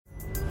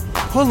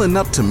Pulling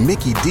up to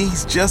Mickey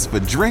D's just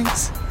for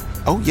drinks?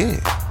 Oh yeah,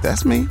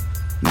 that's me.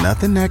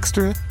 Nothing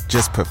extra,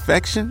 just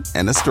perfection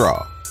and a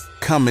straw.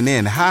 Coming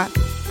in hot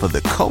for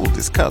the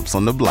coldest cups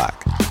on the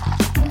block.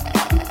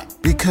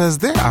 Because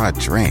there are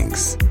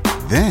drinks.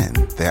 Then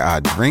there are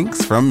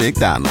drinks from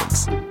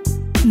McDonald's.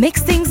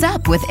 Mix things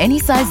up with any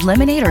size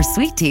lemonade or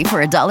sweet tea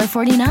for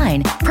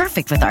 $1.49.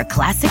 Perfect with our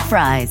classic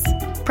fries.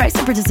 Price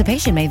and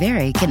participation may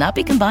vary. Cannot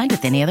be combined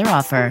with any other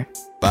offer.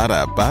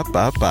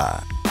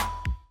 Ba-da-ba-ba-ba.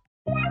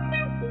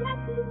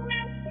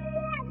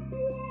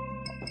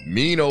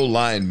 Mean Old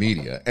Lion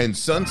Media and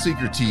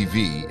Sunseeker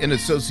TV, in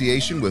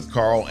association with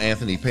Carl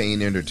Anthony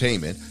Payne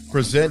Entertainment,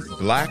 present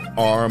Black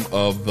Arm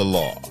of the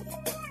Law.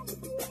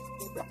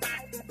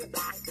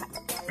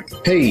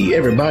 Hey,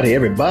 everybody.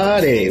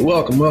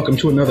 Welcome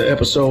to another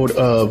episode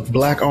of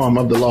Black Arm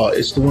of the Law.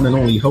 It's the one and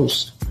only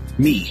host,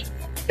 me,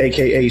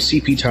 a.k.a.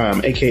 CP Time,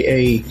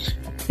 a.k.a.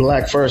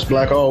 Black First,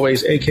 Black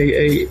Always,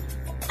 a.k.a.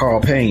 Carl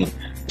Payne.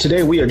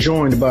 Today we are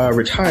joined by a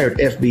retired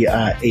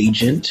FBI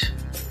agent,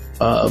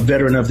 a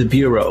veteran of the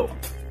Bureau,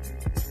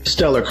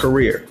 stellar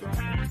career,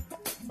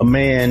 a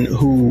man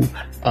who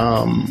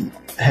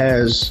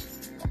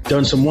has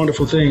done some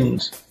wonderful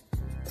things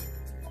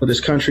for this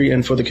country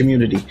and for the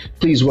community.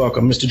 Please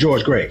welcome Mr.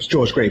 George Graves.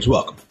 George Graves,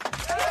 welcome.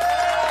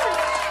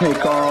 Hey,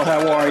 Carl,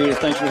 how are you?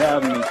 Thanks for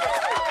having me.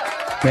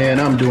 Man,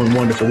 I'm doing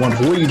wonderful. Where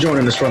are you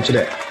joining us from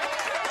today?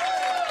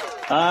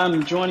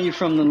 I'm joining you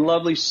from the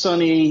lovely,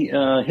 sunny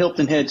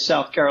Hilton Head,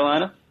 South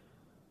Carolina.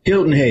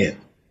 Hilton Head,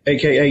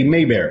 a.k.a.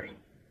 Mayberry.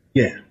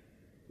 Yeah,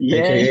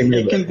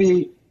 it can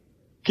be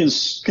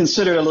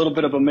considered a little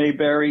bit of a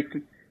Mayberry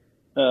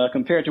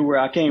compared to where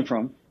I came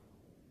from.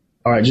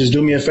 All right, just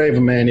do me a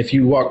favor, man. If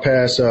you walk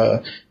past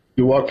a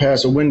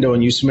window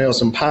and you smell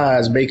some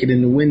pies baking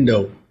in the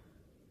window,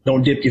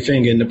 don't dip your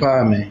finger in the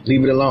pie, man.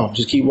 Leave it alone.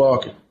 Just keep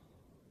walking.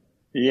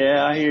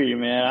 Yeah, I hear you,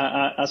 man.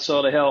 I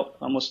saw the help.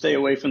 I'm gonna stay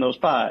away from those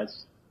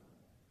pies.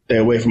 Stay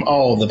away from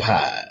all the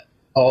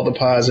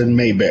pies in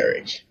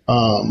Mayberry.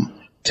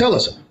 Tell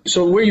us.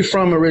 So, where are you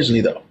from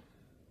originally, though?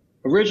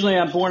 Originally,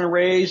 I'm born and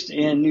raised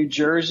in New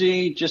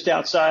Jersey, just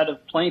outside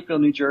of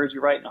Plainfield, New Jersey,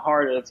 right in the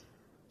heart of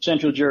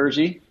Central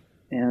Jersey.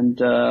 And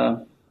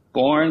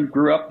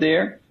grew up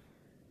there,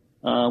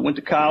 went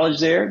to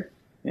college there,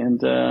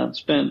 and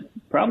spent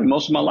probably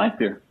most of my life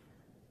there.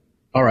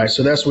 All right,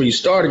 so that's where you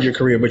started your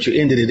career, but you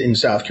ended it in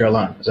South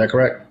Carolina. Is that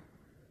correct?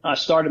 I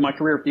started my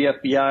career at the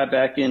FBI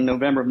back in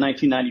November of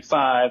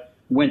 1995,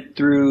 went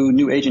through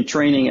new agent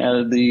training out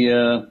of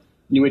the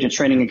New Agent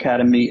Training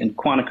Academy in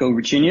Quantico,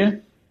 Virginia.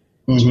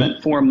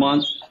 Spent 4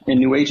 months in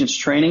new agents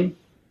training.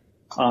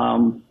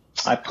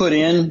 I put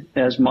in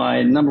as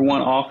my number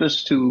one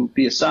office to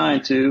be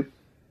assigned to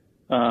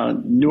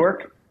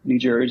Newark, New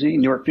Jersey,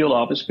 Newark field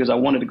office, because I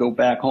wanted to go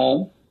back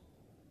home.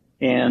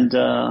 And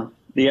the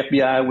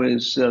FBI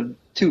was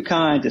too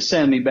kind to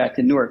send me back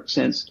to Newark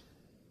since.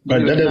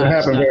 But that doesn't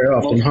happen very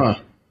often, huh?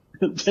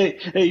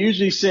 They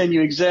usually send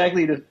you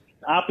exactly the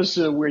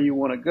opposite of where you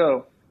want to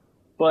go.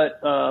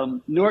 But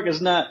Newark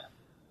is not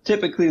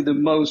typically the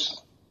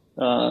most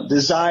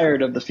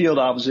desired of the field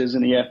offices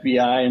in the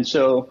FBI, and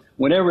so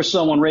whenever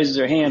someone raises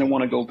their hand and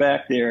want to go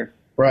back there,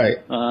 right,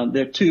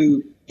 they're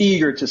too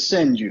eager to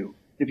send you.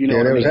 If you know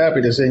what I mean. They was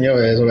happy to send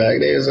your ass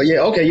back. They was like,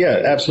 yeah, okay,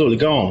 yeah, absolutely,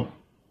 go on.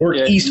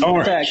 Work East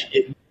Orange. Fact,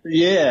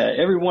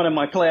 everyone in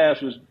my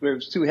class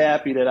was too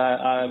happy that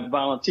I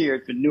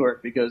volunteered for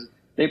Newark because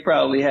they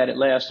probably had it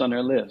last on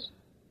their list.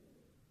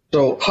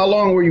 So, how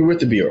long were you with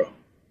the Bureau?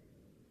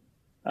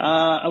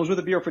 I was with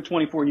the Bureau for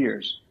 24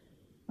 years.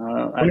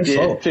 I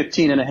did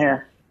 15 and a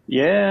half.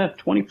 Yeah,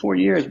 24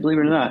 years, believe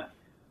it or not.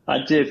 I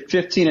did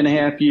 15 and a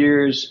half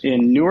years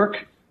in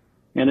Newark.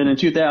 And then in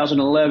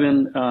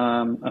 2011,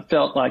 I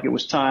felt like it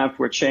was time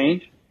for a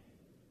change.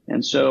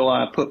 And so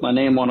I put my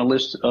name on a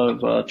list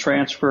of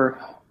transfer,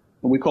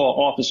 what we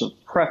call Office of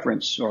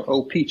Preference or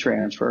OP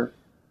transfer,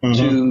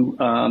 to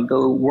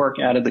go work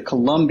out of the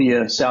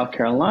Columbia, South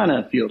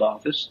Carolina field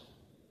office.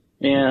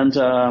 And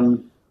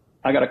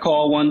I got a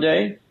call one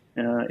day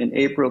in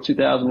April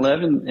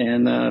 2011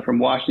 and from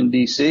Washington,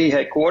 D.C.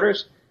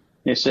 headquarters.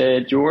 They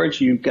said,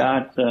 George, you've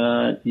got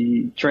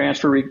the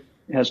transfer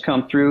has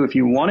come through if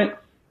you want it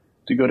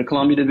to go to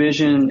Columbia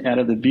Division out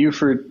of the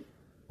Beaufort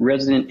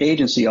Resident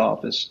Agency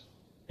Office.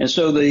 And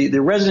so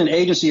the Resident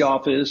Agency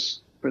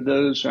Office, for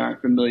those who aren't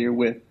familiar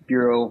with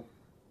Bureau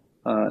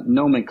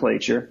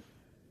nomenclature,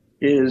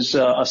 is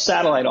a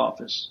satellite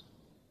office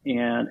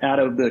and out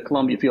of the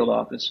Columbia field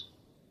office.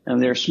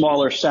 And there are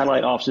smaller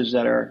satellite offices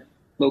that are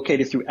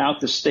located throughout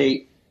the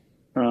state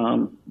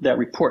that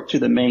report to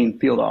the main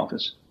field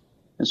office.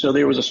 And so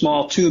there was a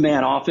small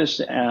two-man office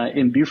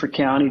in Beaufort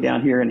County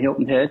down here in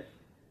Hilton Head.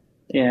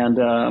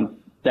 And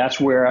that's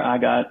where I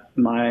got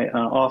my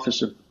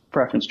Office of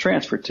Preference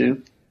transferred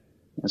to.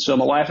 And so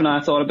my wife and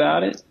I thought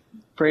about it,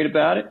 prayed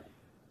about it,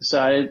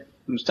 decided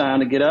it was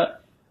time to get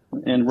up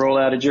and roll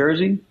out of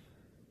Jersey.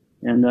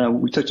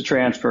 And we took the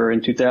transfer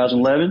in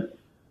 2011.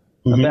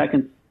 Back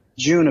in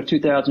June of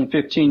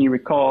 2015, you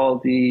recall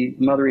the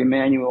Mother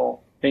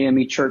Emanuel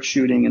AME church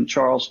shooting in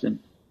Charleston.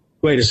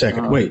 Wait a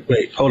second.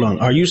 Wait, hold on.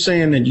 Are you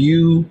saying that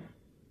you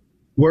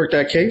worked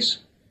that case?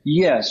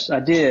 Yes,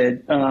 I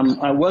did.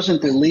 I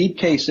wasn't the lead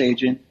case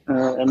agent.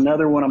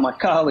 Another one of my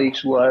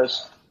colleagues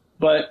was,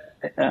 but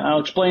I'll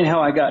explain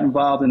how I got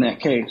involved in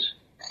that case.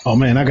 Oh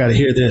man, I got to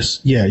hear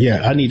this.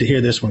 Yeah, I need to hear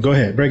this one. Go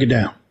ahead, break it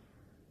down.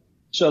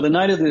 So the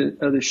night of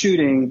the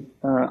shooting,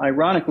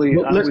 ironically,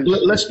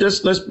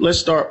 let's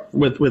start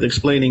with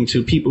explaining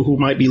to people who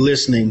might be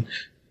listening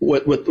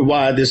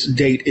why this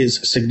date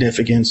is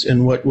significant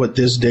and what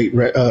this date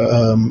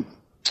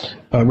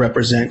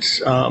represents.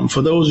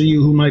 For those of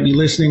you who might be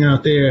listening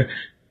out there,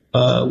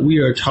 we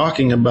are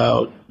talking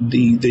about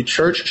the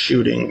church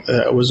shooting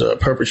that was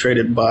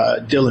perpetrated by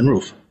Dylan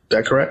Roof. Is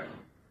that correct?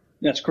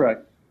 That's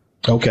correct.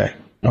 Okay.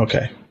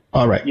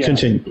 All right. Yeah.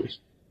 Continue, please.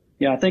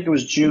 Yeah, I think it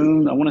was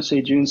June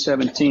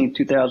 17th,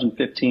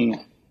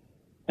 2015.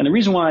 And the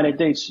reason why that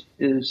date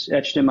is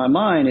etched in my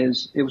mind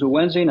is it was a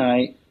Wednesday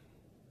night,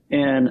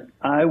 and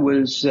I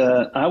was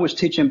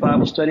teaching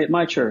Bible study at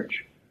my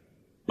church.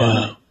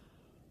 Wow.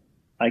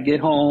 I get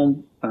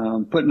home,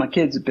 put my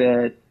kids to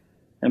bed,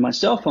 and my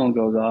cell phone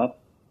goes off,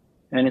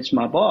 and it's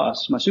my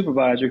boss, my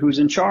supervisor, who's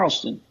in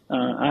Charleston.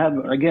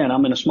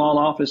 I'm in a small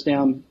office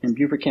down in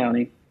Beaufort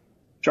County.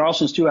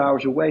 Charleston's 2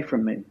 hours away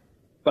from me,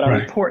 but I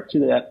report to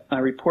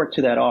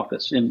that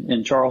office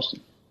in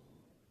Charleston.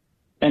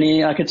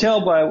 And I could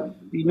tell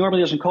he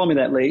normally doesn't call me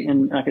that late,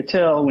 and I could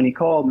tell when he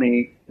called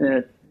me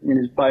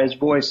by his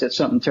voice that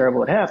something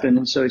terrible had happened.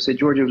 And so he said,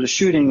 George, there was a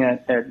shooting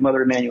at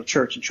Mother Emanuel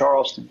Church in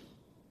Charleston.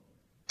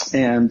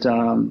 And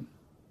I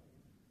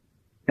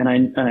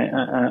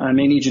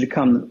may need you to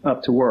come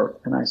up to work.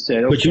 And I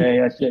said,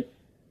 okay. I said,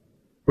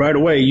 right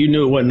away, you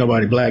knew it wasn't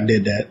nobody black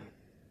did that.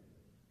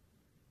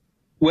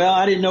 Well,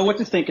 I didn't know what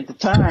to think at the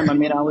time. I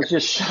mean, I was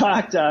just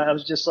shocked. I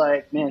was just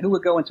like, man, who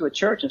would go into a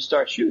church and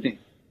start shooting?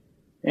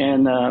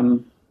 And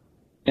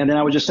then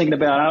I was just thinking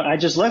about, I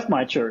just left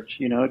my church.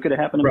 It could have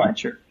happened in my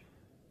church.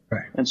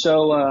 Right. And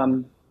so,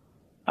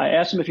 I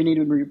asked him if he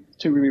needed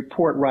to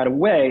report right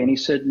away. And he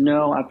said,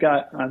 no, I've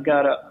got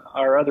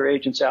our other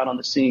agents out on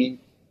the scene.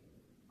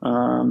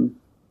 I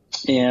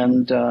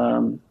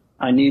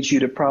need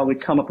you to probably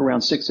come up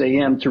around 6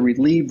 a.m. to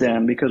relieve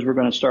them because we're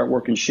going to start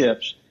working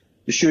shifts.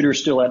 The shooter is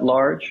still at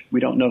large.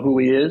 We don't know who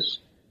he is.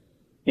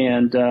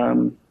 And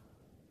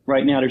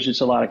right now there's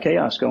just a lot of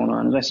chaos going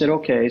on. And I said,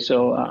 okay,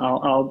 so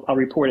I'll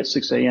report at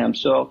 6 a.m.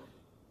 So,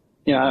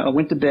 I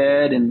went to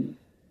bed and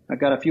I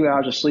got a few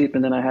hours of sleep,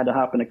 and then I had to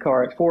hop in a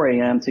car at 4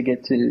 a.m. to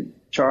get to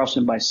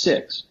Charleston by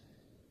 6.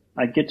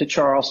 I get to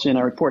Charleston.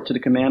 I report to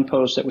the command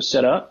post that was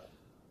set up.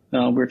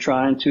 We're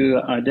trying to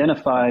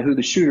identify who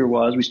the shooter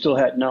was. We still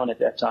hadn't known at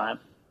that time.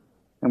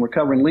 And we're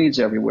covering leads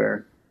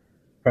everywhere.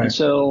 Right. And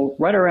so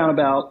right around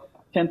about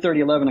 10:30,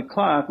 11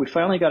 o'clock, we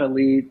finally got a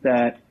lead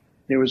that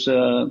there was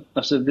a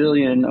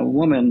civilian, a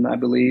woman, I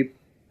believe,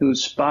 who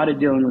spotted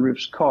Dylan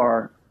Roof's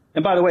car.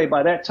 And by the way,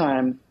 by that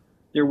time,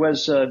 there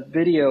was a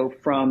video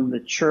from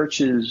the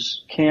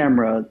church's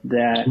camera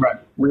that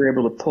we were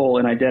able to pull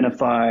and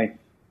identify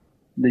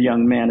the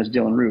young man as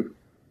Dylan Roof.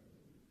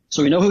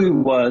 So we know who he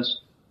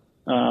was.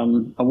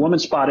 A woman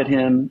spotted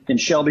him in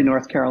Shelby,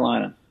 North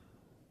Carolina,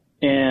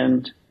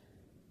 and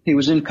he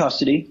was in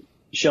custody.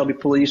 Shelby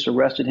police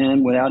arrested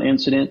him without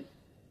incident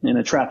in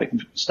a traffic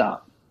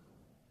stop.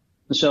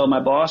 And so my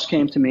boss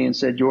came to me and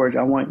said, George,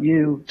 I want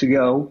you to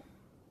go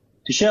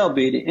to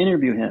Shelby to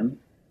interview him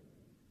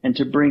and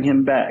to bring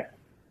him back.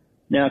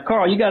 Now,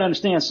 Carl, you got to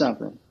understand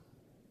something.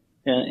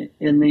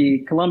 In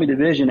the Columbia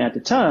Division at the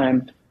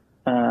time,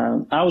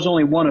 I was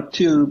only one of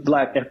 2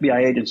 black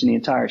FBI agents in the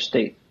entire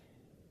state.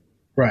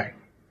 Right.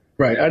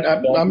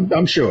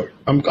 I'm sure.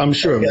 I'm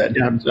sure of that.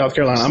 Down in South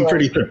Carolina, I'm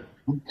pretty sure.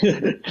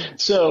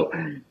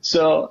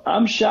 So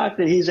I'm shocked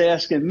that he's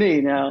asking me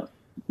now.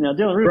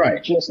 Dylan Roof.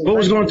 Right. What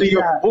was going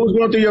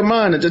through your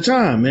mind at the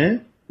time,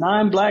 man?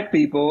 9 black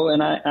people,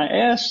 and I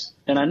asked,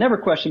 and I never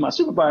questioned my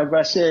supervisor, but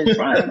I said,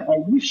 Brian,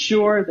 are you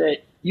sure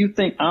that you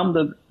think I'm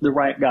the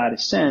right guy to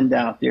send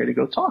out there to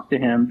go talk to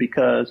him?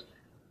 Because,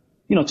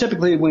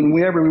 typically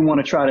whenever we want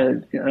to try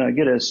to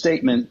get a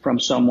statement from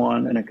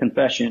someone and a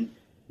confession,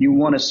 you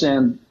want to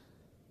send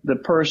the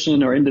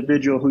person or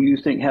individual who you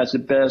think has the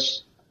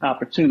best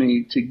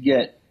opportunity to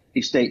get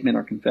a statement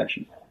or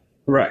confession.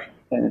 Right.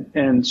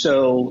 And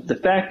so the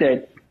fact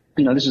that,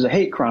 this is a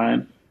hate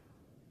crime,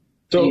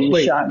 so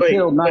he shot and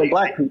killed 9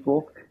 black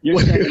people.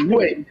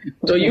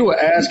 So you were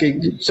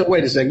asking, so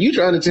wait a second, you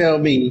trying to tell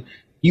me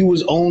you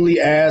was only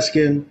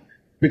asking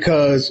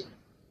because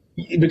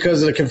of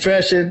the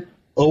confession,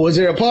 or was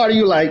there a part of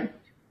you like,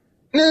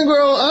 man,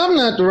 girl, I'm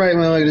not the right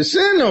man to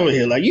send over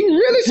here. Like, you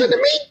really sending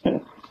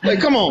me? Like,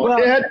 come on. Well,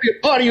 there had to be a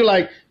part of you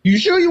like, you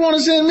sure you want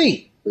to send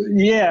me?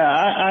 Yeah,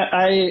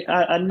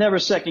 I never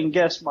second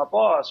guessed my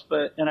boss,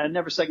 and I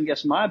never second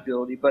guessed my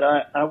ability, but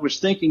I was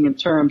thinking in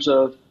terms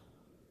of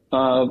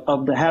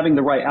having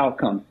the right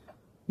outcome,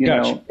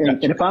 Gotcha.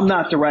 And if I'm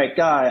not the right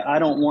guy, I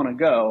don't want to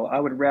go. I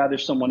would rather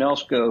someone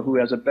else go who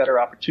has a better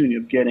opportunity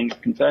of getting a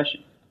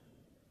confession.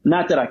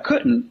 Not that I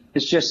couldn't.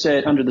 It's just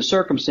that under the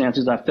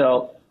circumstances, I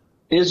felt,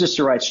 is this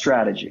the right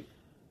strategy?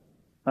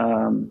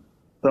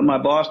 But my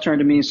boss turned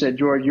to me and said,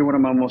 George, you're one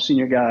of my most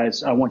senior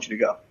guys. I want you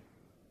to go.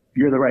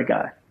 You're the right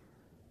guy.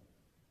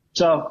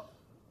 So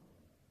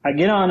I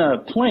get on a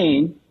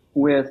plane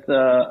with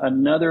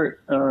another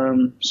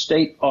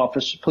state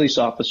police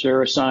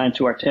officer assigned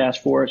to our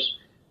task force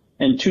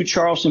and 2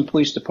 Charleston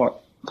police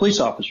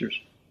officers.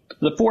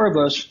 The 4 of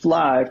us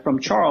fly from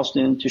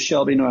Charleston to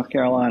Shelby, North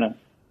Carolina,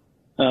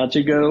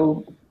 to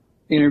go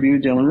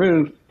interview Dylann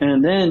Roof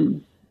and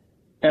then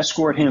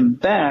escort him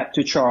back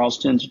to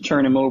Charleston to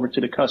turn him over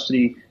to the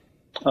custody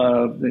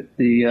of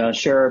the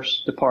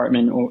sheriff's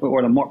department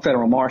or the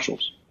federal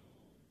marshals.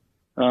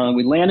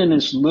 We land in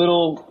this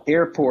little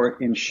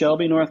airport in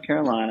Shelby, North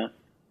Carolina.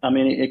 I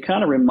mean, it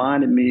kind of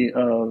reminded me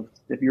of,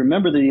 if you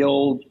remember the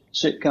old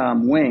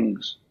sitcom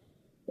Wings,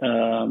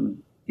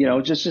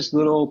 just this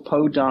little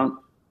podunk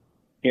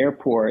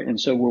airport. And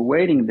so we're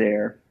waiting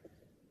there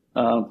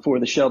for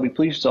the Shelby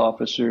police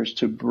officers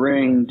to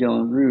bring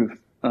Dylann Roof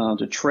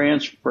to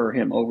transfer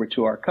him over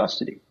to our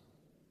custody.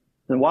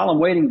 And while I'm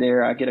waiting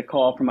there, I get a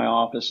call from my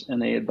office,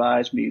 and they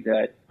advise me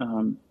that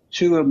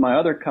 2 of my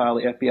other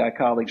FBI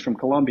colleagues from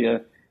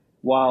Columbia,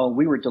 while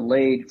we were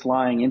delayed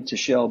flying into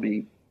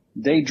Shelby,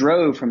 they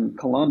drove from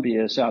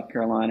Columbia, South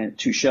Carolina,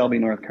 to Shelby,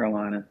 North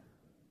Carolina,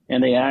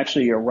 and they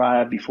actually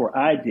arrived before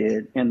I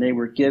did, and they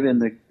were given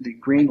the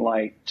green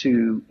light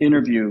to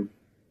interview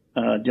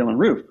Dylann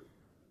Roof.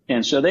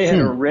 And so they had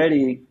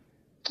already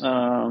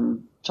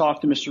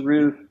talked to Mr.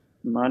 Roof.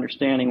 My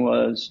understanding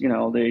was,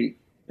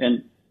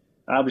 and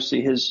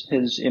obviously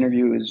his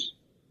interview is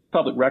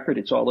public record.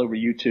 It's all over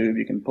YouTube.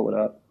 You can pull it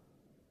up.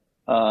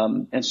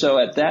 And so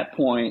at that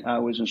point, I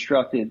was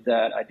instructed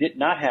that I did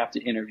not have to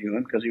interview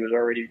him because he was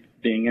already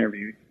being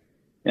interviewed.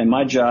 And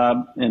my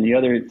job and the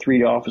other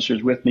 3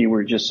 officers with me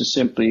were just to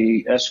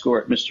simply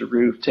escort Mr.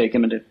 Roof, take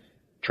him into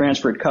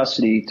transferred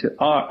custody to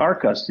our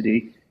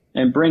custody,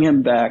 and bring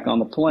him back on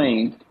the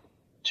plane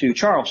to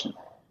Charleston.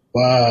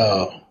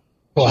 Wow.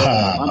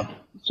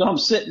 So I'm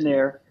sitting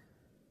there,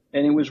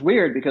 and it was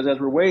weird because as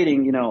we're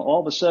waiting,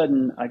 all of a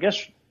sudden, I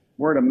guess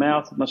word of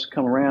mouth must have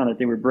come around that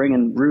they were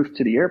bringing Roof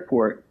to the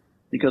airport,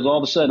 because all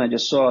of a sudden I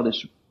just saw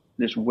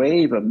this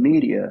wave of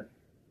media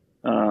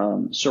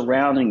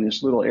surrounding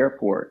this little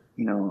airport.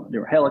 There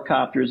were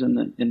helicopters in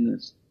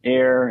the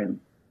air and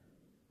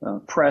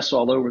press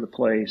all over the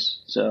place.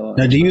 So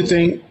now, do you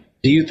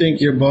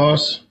think your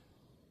boss,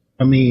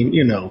 I mean,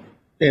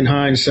 in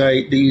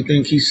hindsight, do you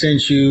think he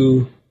sent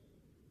you,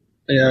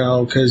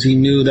 because he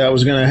knew that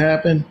was going to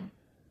happen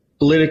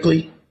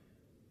politically?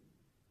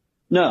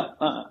 No,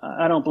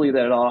 I don't believe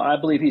that at all. I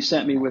believe he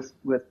sent me with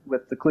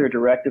the clear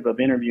directive of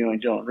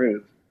interviewing Dylann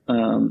Roof.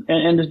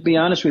 And to be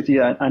honest with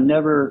you, I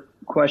never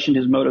questioned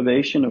his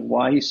motivation of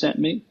why he sent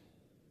me.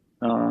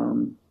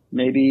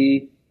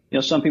 Maybe,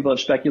 some people have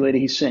speculated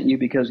he sent you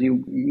because he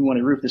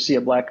wanted Roof to see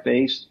a black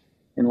face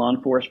in law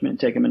enforcement and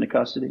take him into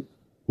custody.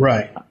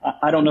 Right.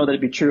 I don't know that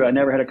it'd be true. I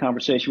never had a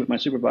conversation with my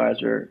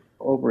supervisor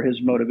over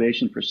his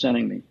motivation for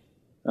sending me.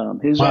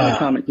 His only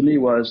comment to me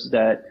was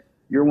that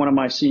you're one of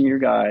my senior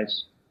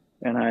guys,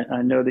 and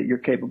I know that you're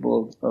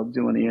capable of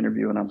doing the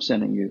interview, and I'm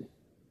sending you.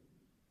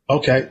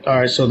 Okay. All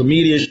right. So the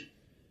media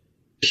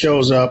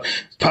shows up,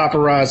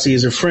 paparazzi,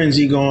 is a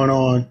frenzy going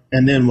on,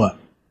 and then what?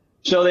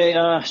 So they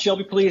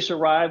Shelby police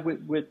arrived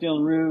with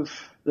Dylann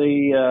Roof.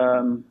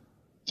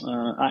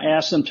 I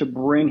asked them to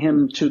bring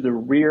him to the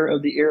rear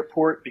of the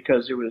airport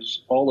because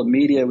all the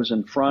media was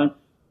in front.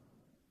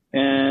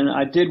 And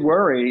I did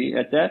worry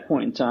at that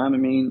point in time. I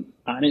mean,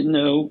 I didn't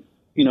know,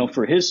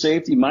 for his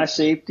safety, my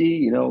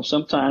safety,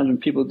 sometimes when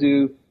people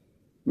do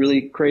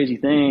really crazy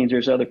things,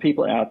 there's other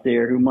people out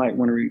there who might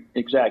want to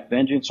exact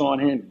vengeance on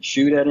him and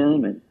shoot at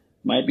him and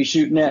might be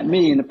shooting at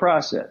me in the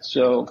process.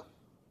 So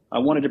I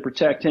wanted to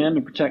protect him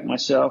and protect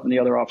myself and the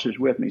other officers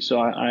with me. So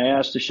I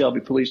asked the Shelby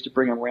police to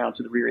bring him around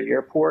to the rear of the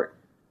airport,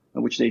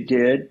 which they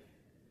did.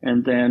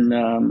 And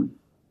then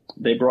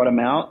they brought him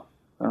out.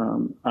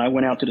 I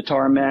went out to the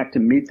tarmac to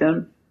meet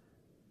them.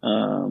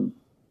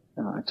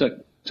 I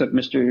took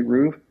Mr.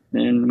 Roof,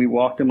 and we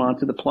walked him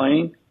onto the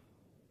plane.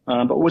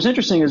 But what was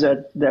interesting is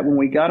that when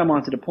we got him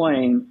onto the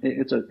plane,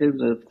 it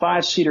was a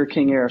 5-seater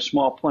King Air,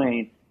 small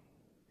plane,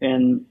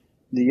 and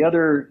the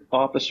other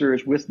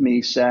officers with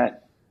me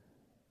sat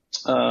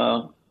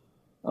kind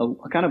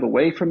of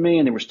away from me,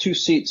 and there was 2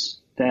 seats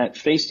that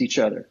faced each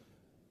other.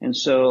 And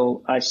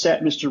so I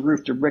sat Mr.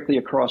 Roof directly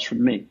across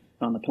from me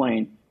on the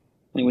plane.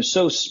 And he was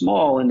so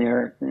small in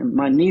there, and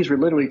my knees were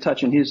literally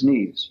touching his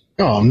knees.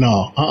 Oh,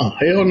 no.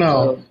 Hell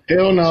no.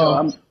 Hell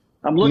no. So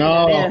I'm looking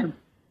at him.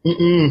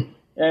 Mm-mm.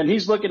 And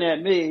he's looking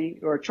at me,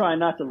 or trying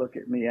not to look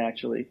at me,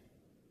 actually.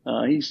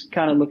 He's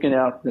kind of looking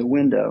out the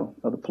window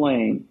of the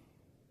plane.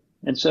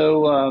 And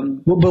so,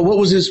 but what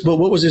was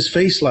his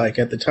face like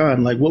at the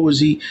time? Like, what was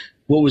he,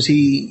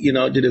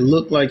 did it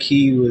look like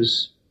he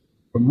was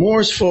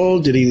remorseful?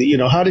 Did he,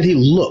 how did he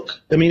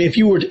look? I mean, if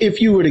you were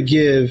to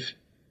give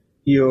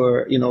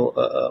your,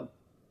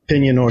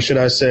 opinion, or should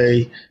I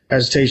say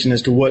hesitation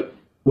as to what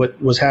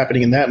was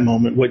happening in that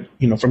moment, what,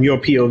 from your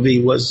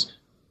POV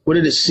what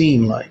did it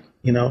seem like,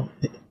 he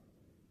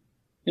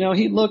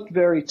looked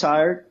very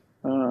tired.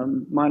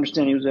 My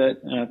understanding was that,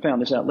 and I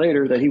found this out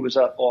later, that he was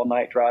up all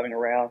night driving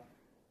around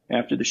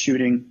after the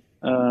shooting.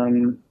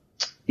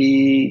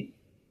 He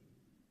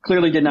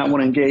clearly did not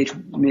want to engage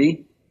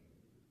me.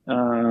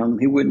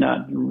 He would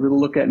not really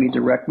look at me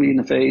directly in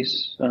the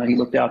face. He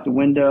looked out the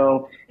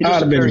window.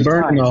 I'd have been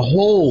burning a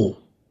hole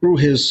through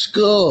his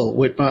skull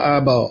with my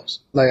eyeballs.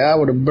 Like I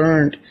would have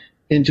burned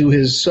into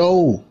his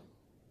soul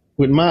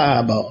with my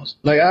eyeballs.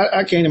 Like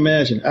I can't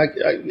imagine.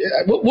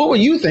 What were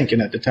you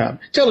thinking at the time?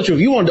 Tell the truth.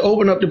 You wanted to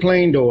open up the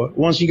plane door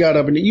once you got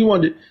up, and you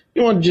wanted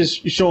to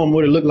just show him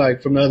what it looked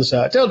like from the other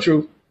side. Tell the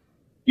truth.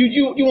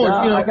 You want.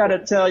 I got to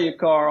tell you,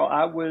 Carl.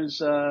 I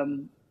was.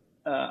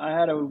 I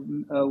had a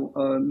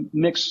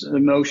mixed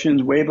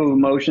emotions, wave of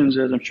emotions,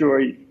 as I'm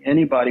sure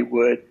anybody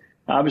would.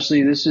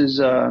 Obviously, this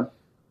is.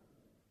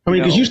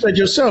 Because you said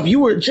yourself, you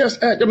were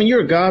just at.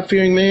 You're a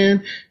God-fearing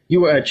man.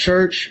 You were at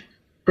church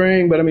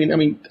praying, but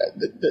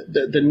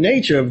the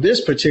nature of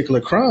this particular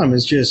crime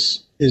is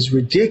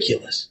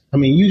ridiculous.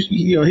 Here's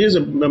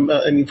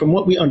from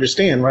what we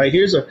understand, right?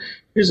 Here's a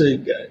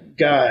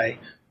guy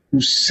who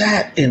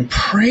sat and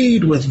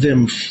prayed with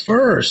them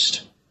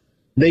first.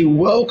 They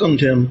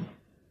welcomed him,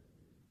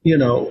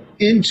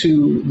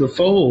 into the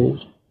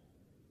fold.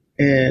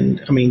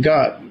 And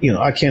God,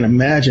 I can't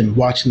imagine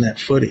watching that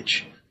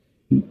footage.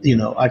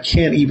 I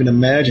can't even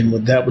imagine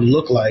what that would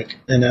look like.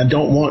 And I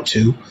don't want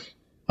to.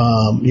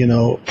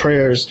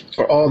 Prayers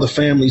for all the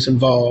families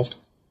involved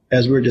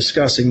as we're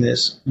discussing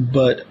this.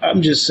 But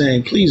I'm just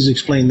saying, please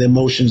explain the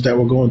emotions that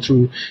we're going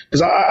through,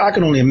 because I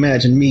can only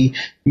imagine me,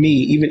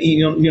 even,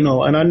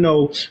 and I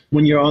know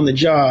when you're on the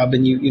job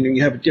and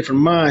you have a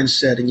different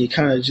mindset and you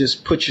kind of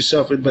just put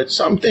yourself in, but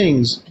some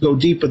things go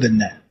deeper than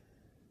that,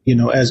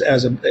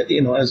 as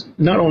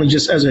not only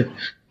just as a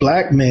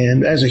black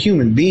man, as a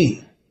human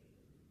being.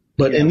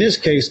 But in this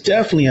case,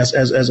 definitely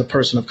as a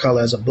person of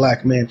color, as a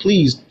black man,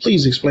 please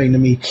explain to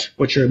me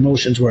what your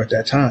emotions were at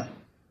that time.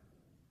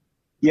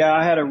 Yeah,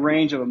 I had a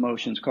range of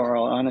emotions,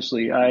 Carl.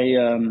 Honestly, I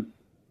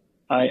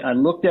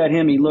looked at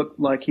him. He looked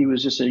like he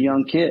was just a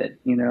young kid,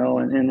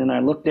 and then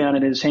I looked down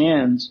at his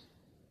hands,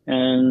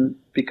 and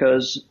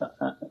because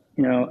I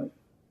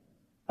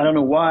don't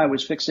know why I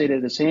was fixated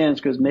at his hands,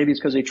 because maybe it's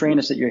because they train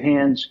us that your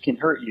hands can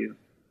hurt you.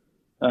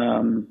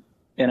 The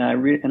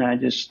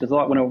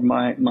thought went over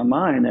my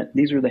mind that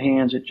these are the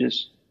hands that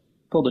just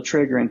pulled the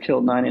trigger and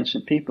killed 9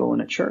 innocent people in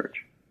a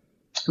church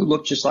who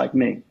looked just like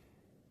me.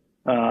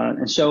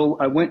 And so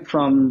I went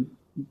from,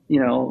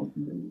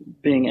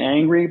 being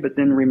angry, but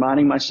then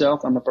reminding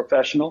myself I'm a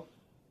professional.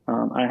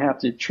 I have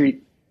to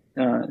treat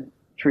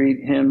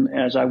him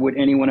as I would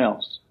anyone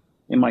else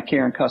in my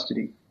care and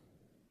custody.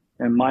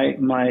 And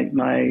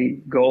my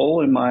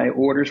goal and my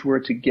orders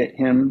were to get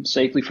him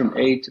safely from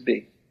A to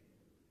B.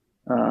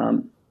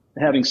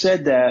 Having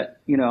said that,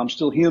 I'm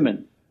still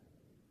human.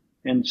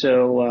 And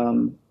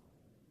so,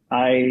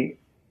 I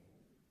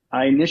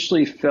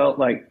initially felt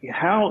like,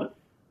 how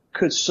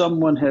could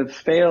someone have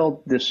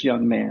failed this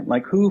young man?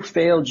 Like, who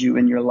failed you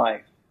in your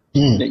life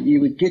that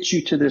you would get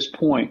you to this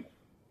point,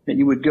 that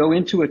you would go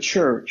into a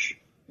church,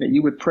 that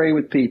you would pray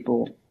with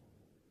people,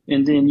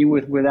 and then you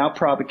would, without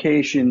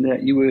provocation,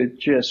 that you would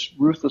just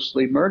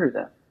ruthlessly murder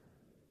them.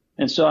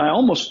 And so I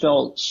almost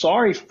felt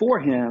sorry for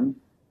him,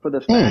 for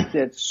the fact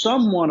that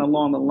someone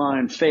along the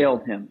line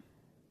failed him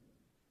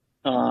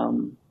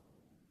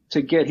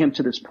to get him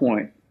to this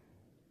point.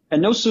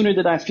 And no sooner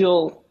did I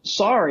feel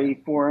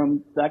sorry for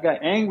him, I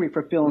got angry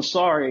for feeling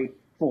sorry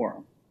for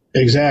him.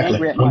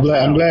 Exactly. I'm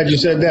glad you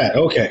said that.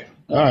 Okay.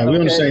 All right. We're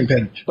on the same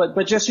page.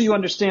 But just so you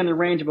understand the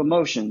range of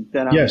emotion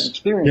that I'm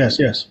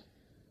experiencing. Yes.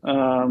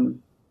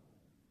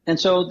 And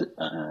so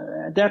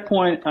at that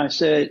point, I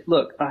said,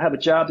 look, I have a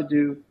job to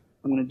do.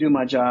 I'm going to do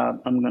my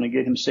job. I'm going to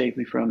get him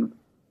safely from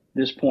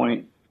this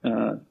point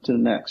to the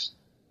next.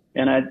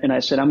 And I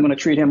said, I'm going to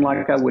treat him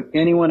like I would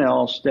anyone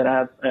else that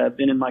I've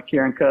been in my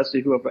care and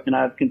custody, and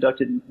I've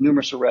conducted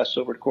numerous arrests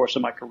over the course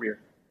of my career.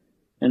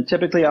 And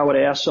typically I would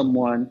ask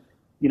someone,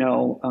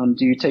 do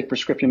you take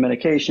prescription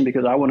medication?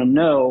 Because I want to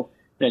know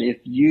that if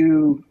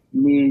you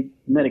need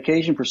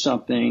medication for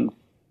something,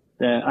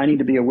 that I need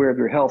to be aware of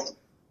your health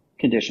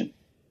condition.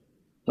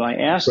 So I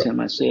asked him,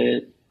 I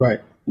said,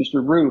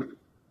 Mr. Roof,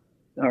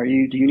 do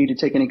you need to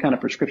take any kind of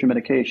prescription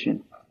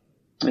medication?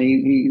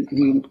 He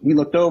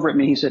looked over at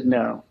me. He said,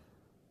 no.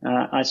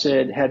 I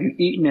said, have you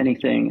eaten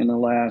anything in the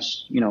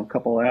last,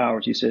 couple of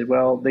hours? He said,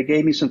 well, they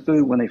gave me some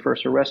food when they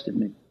first arrested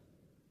me.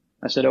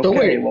 I said, okay. So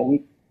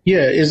wait,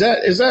 is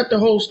that the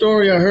whole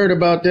story I heard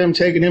about them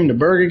taking him to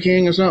Burger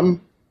King or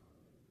something?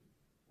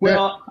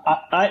 Well,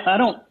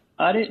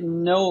 I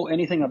didn't know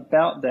anything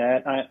about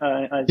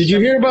that. Did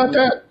you hear about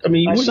that?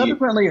 I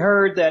subsequently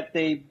heard that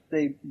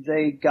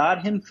they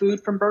got him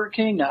food from Burger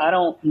King. Now, I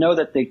don't know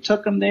that they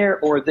took him there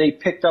or they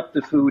picked up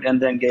the food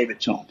and then gave it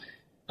to him.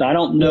 So I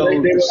don't know. They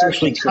were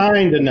actually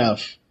kind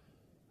enough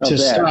to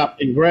stop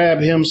and grab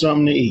him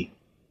something to eat.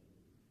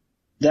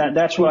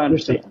 That's what I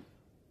understand.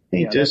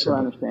 That's what I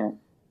understand.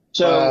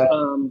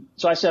 So,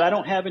 so I said, I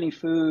don't have any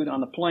food on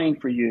the plane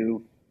for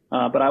you.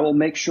 But I will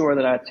make sure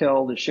that I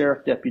tell the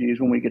sheriff deputies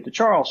when we get to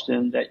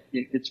Charleston that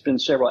it's been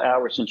several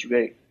hours since you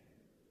ate.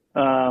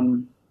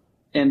 And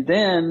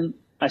then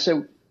I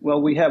said,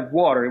 well, we have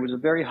water. It was a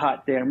very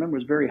hot day. I remember it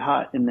was very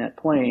hot in that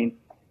plane.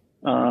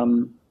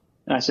 And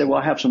I said, well,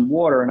 I have some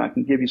water and I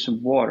can give you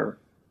some water.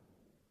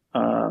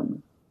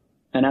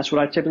 And that's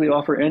what I typically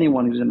offer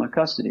anyone who's in my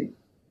custody,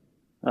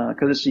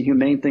 because it's a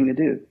humane thing to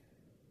do.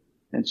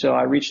 And so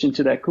I reached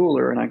into that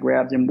cooler and I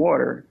grabbed him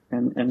water,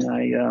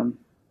 and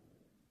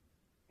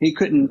he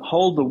couldn't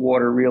hold the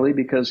water really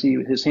because he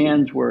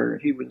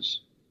was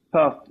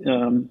cuffed,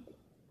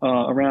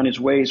 around his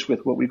waist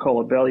with what we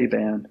call a belly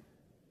band,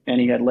 and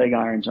he had leg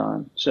irons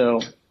on. So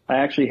I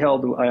actually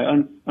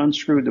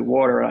unscrewed the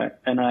water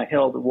and I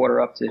held the water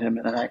up to him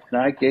and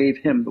I gave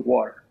him the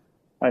water.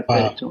 I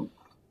fed it to him.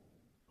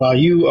 Wow,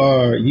 you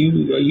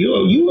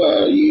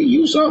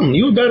something.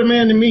 You a better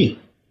man than me.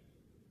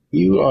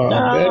 You are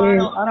better.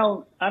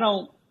 I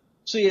don't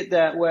see it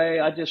that way.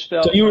 I just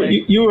felt. So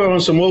you were on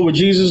some what would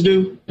Jesus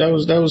do? That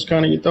was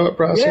kind of your thought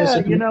process.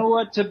 Yeah, you know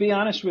what? To be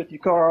honest with you,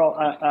 Carl,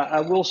 I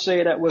will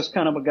say that was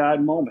kind of a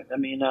God moment. I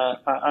mean,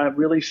 I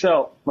really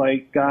felt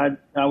like God.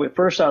 At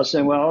first, I was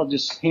saying, well, I'll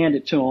just hand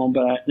it to him,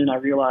 but then I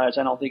realized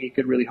I don't think he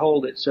could really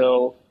hold it.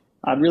 So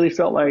I really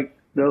felt like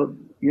and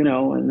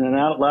then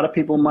a lot of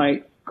people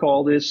might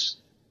call this,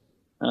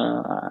 I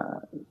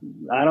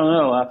don't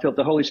know. I felt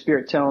the Holy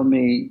Spirit telling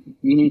me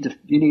you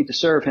need to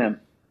serve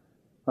him,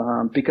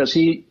 because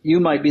you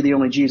might be the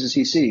only Jesus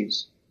he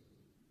sees.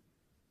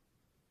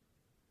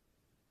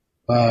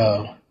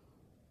 Wow.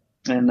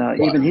 And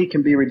even he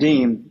can be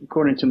redeemed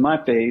according to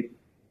my faith.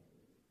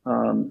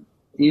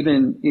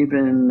 Even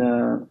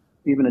a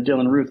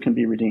Dylan Ruth can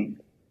be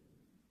redeemed.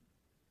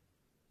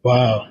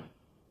 Wow.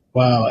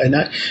 And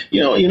that,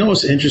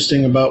 what's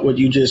interesting about what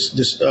you just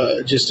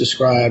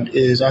described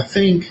is I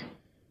think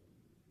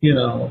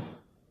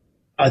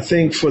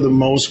for the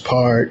most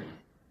part,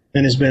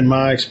 and it's been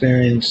my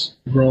experience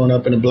growing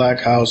up in a black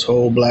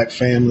household, black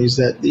families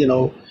that,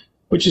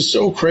 which is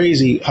so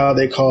crazy how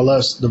they call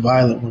us the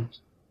violent ones,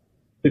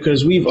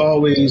 because we've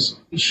always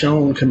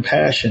shown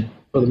compassion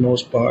for the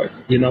most part.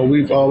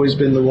 We've always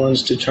been the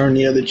ones to turn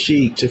the other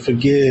cheek, to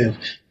forgive,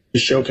 to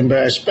show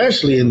compassion,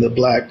 especially in the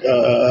black,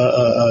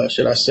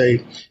 should I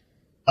say,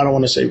 I don't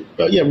want to say,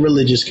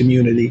 religious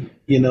community.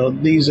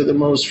 These are the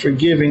most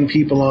forgiving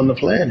people on the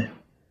planet.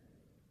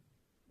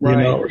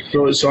 Right.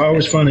 So I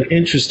always find it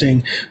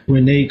interesting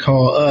when they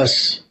call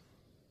us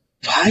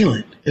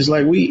violent. It's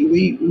like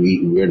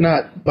we're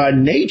not by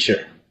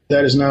nature.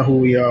 That is not who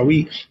we are.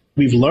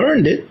 We've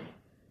learned it.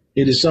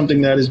 It is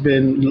something that has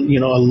been,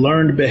 a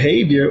learned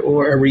behavior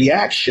or a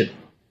reaction,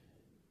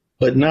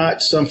 but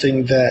not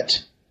something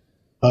that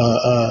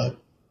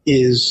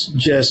is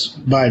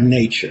just by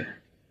nature,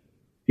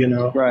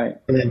 Right.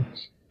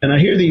 And I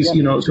hear these,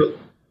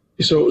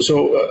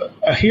 so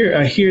I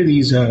hear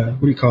these,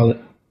 what do you call it?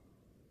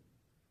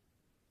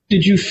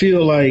 Did you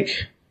feel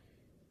like,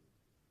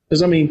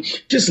 because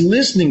just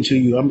listening to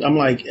you, I'm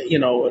like,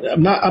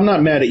 I'm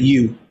not mad at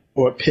you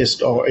or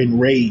pissed or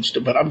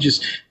enraged, but I'm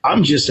just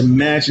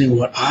imagining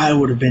what I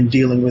would have been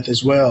dealing with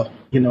as well.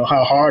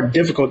 How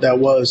difficult that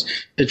was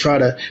to try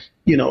to,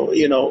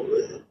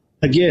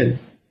 again,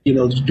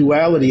 the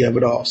duality of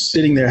it all,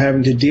 sitting there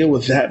having to deal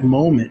with that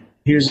moment.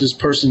 Here's this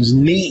person's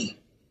knee.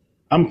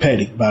 I'm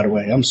petty, by the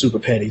way. I'm super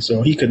petty.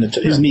 So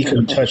his knee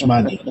couldn't touch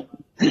my knee.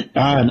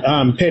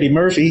 I'm Petty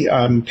Murphy.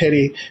 I'm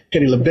Petty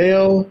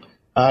LaBelle.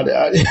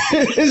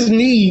 His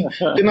knee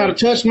did not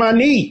touch my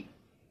knee.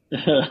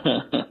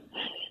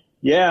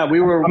 Yeah, we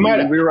were.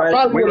 I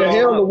probably would have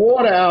held the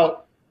water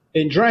out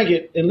and drank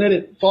it and let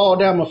it fall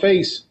down my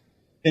face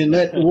and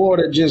let the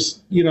water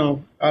just,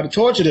 I'd have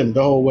tortured him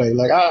the whole way.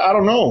 Like I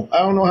don't know. I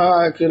don't know how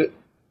I could.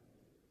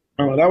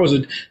 I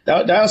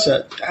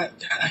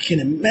can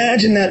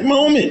imagine that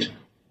moment.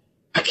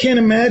 I can't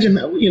imagine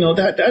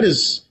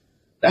that.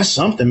 That's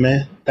something,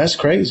 man. That's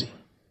crazy.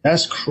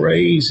 That's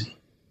crazy.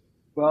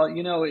 Well,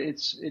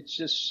 it's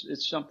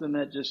something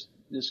that just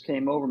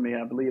came over me.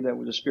 I believe that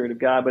was the Spirit of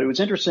God. But it was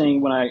interesting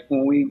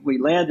when we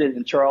landed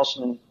in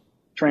Charleston,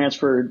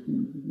 transferred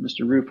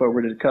Mr. Roof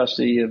over to the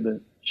custody of the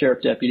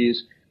sheriff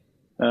deputies.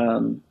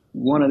 One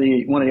of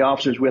the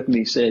officers with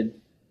me says,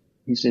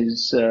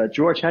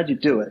 George, how'd you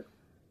do it?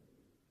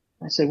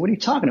 I said, what are you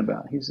talking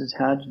about? He says,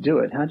 how'd you do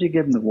it? How'd you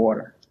give him the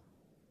water?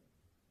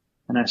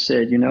 And I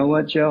said, you know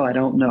what, Joe? I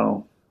don't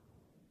know.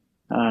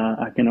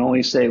 I can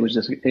only say it was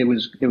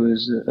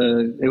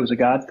a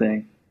God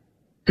thing.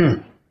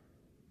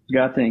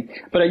 God thing.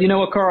 But you know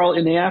what, Carl,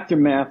 in the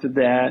aftermath of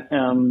that,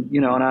 and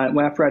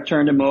after I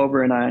turned him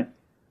over and I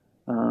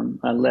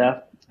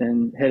left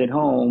and headed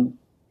home.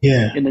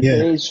 Yeah. In the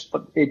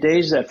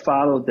days that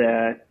followed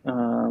that,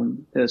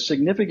 a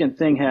significant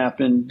thing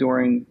happened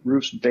during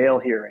Ruth's bail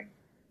hearing.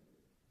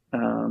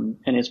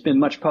 And it's been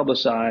much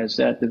publicized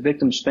that the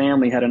victim's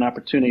family had an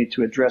opportunity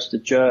to address the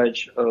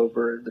judge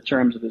over the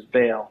terms of his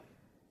bail.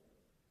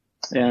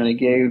 And it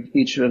gave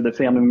each of the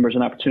family members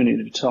an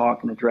opportunity to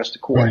talk and address the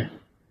court. Right.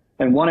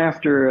 And one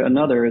after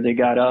another, they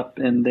got up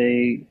and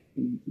they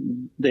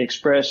they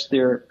expressed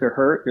their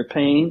hurt, their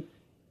pain.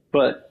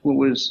 But what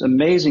was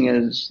amazing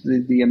is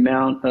the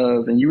amount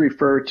of, and you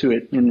referred to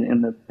it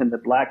in the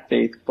black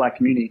faith, black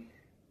community,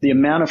 the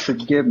amount of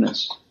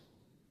forgiveness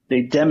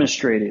they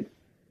demonstrated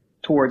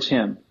towards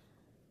him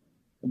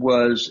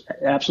was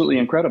absolutely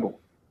incredible.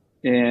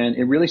 And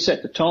it really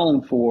set the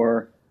tone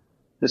for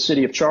the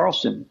city of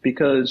Charleston,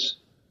 because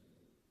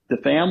the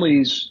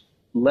family's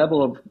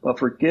level of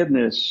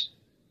forgiveness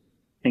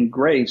and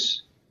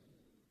grace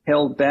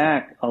held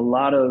back a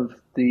lot of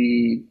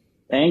the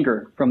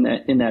anger from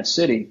that in that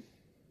city,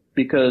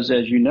 because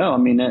as you know, I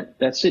mean,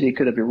 that city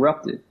could have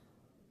erupted.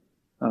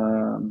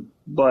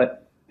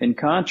 But in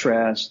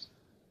contrast,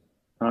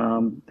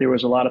 there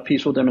was a lot of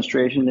peaceful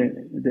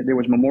demonstration. There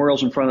was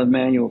memorials in front of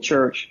Emmanuel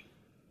Church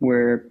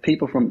where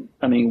people from,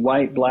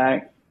 white,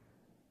 black,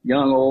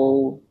 young,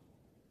 old,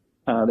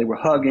 they were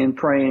hugging,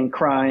 praying,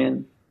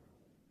 crying.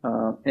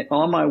 And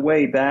on my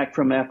way back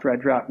from after I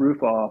dropped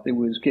Roof off, it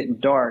was getting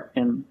dark,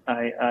 and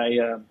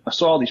I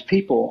saw these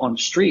people on the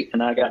street,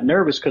 and I got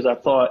nervous because I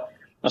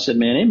said,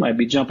 man, they might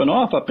be jumping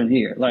off up in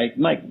here, like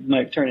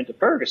might turn into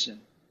Ferguson.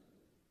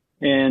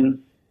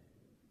 And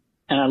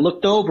I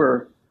looked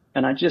over,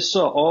 and I just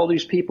saw all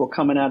these people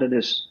coming out of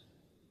this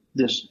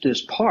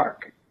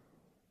park,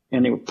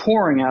 and they were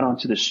pouring out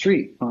onto the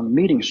street, on the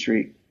meeting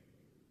street,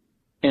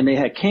 and they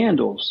had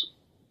candles,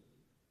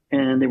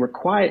 and they were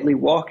quietly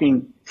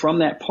walking from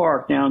that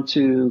park down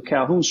to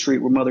Calhoun Street,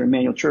 where Mother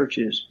Emanuel Church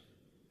is.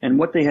 And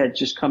what they had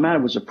just come out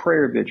of was a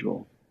prayer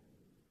vigil.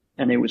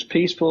 And it was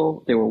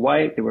peaceful. They were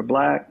white. They were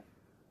black.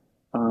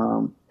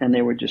 And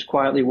they were just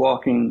quietly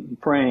walking,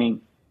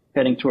 praying,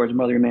 heading towards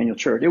Mother Emanuel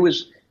Church. It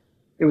was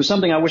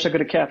something I wish I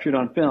could have captured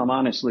on film,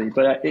 honestly.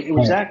 But it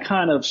was that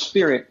kind of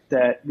spirit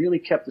that really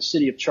kept the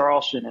city of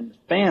Charleston and the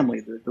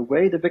family, the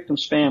way the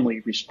victim's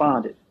family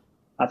responded,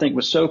 I think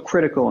was so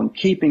critical in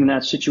keeping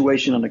that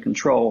situation under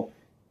control,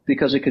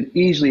 because it could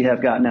easily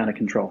have gotten out of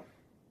control.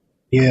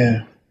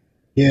 Yeah.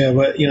 Yeah.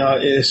 But,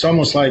 it's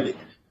almost like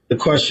the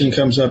question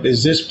comes up,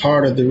 is this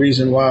part of the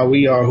reason why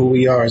we are who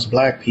we are as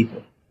black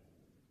people?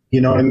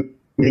 You know what I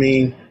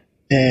mean?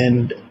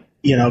 And,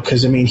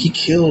 because, he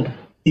killed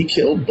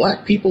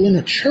black people in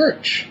a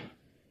church.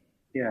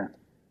 Yeah.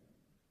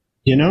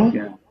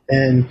 Yeah.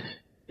 And,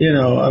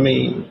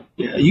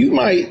 you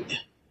might,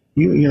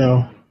 I don't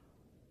know.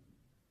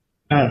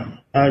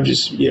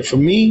 For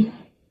me,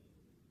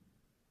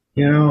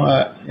 the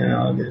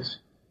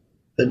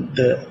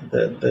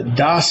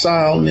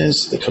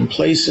docileness, the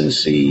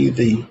complacency, I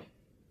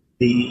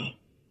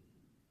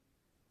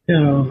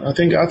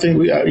think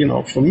we,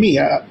 for me,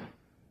 I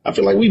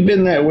feel like we've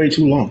been that way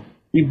too long.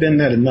 We've been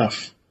that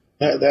enough.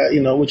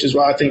 Which is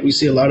why I think we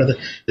see a lot of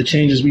the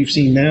changes we've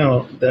seen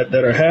now that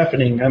are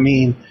happening.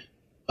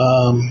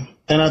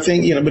 And I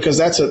think, because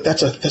that's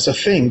a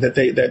thing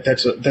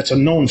that's a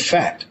known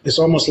fact. It's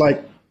almost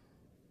like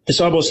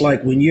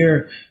when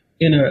you're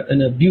in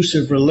an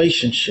abusive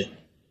relationship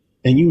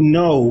and you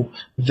know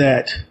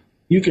that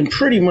you can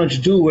pretty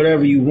much do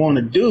whatever you want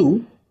to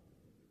do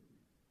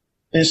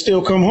and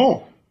still come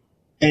home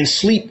and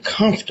sleep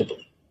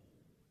comfortably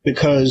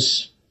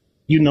because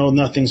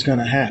nothing's going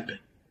to happen,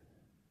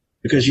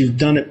 because you've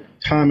done it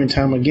time and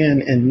time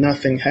again and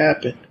nothing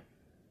happened.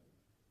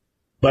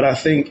 But I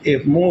think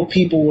if more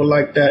people were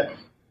like that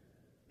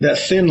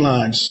Thin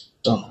Line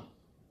song,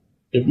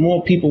 if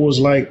more people was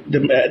like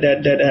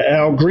that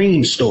Al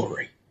Green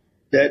story,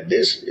 that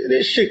this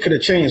shit could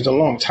have changed a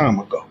long time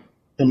ago,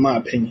 in my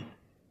opinion.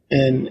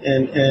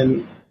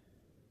 And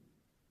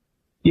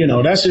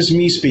that's just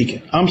me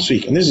speaking. I'm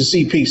speaking. This is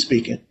CP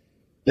speaking.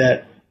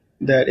 That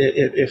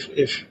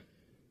if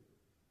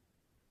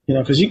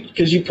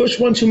because you push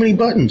one too many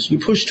buttons, you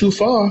push too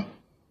far,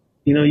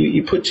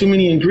 you put too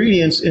many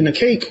ingredients in the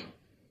cake.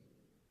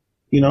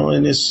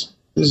 And this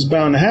is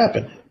bound to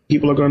happen.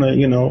 People are got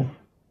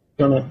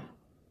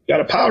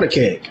a powder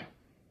keg.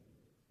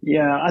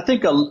 Yeah, I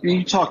think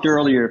you talked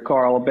earlier,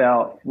 Carl,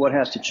 about what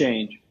has to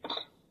change.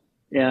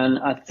 And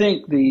I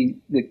think the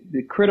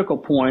critical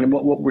point and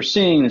what we're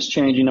seeing is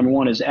changing, number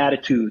one, is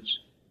attitudes,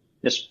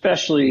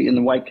 especially in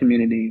the white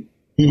community.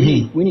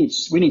 Mm-hmm. We need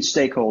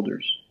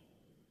stakeholders.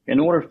 In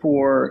order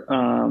for,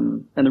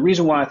 and the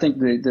reason why I think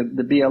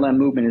the BLM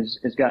movement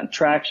has gotten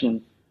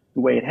traction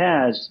the way it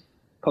has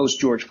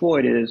post George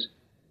Floyd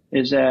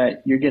is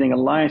that you're getting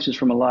alliances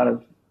from a lot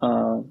of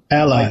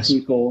allies,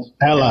 people,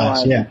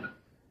 yeah,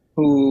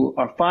 who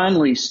are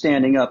finally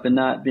standing up and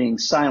not being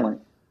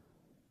silent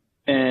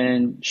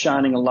and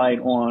shining a light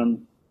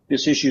on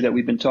this issue that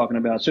we've been talking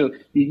about. So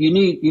you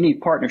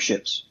need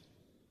partnerships.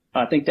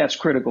 I think that's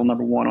critical.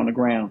 Number one, on the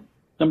ground.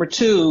 Number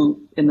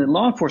two, in the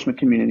law enforcement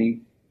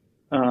community,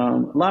 a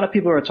lot of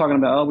people are talking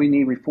about, we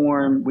need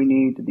reform, we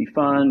need to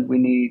defund, we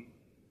need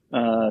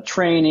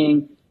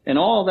training. And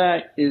all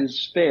that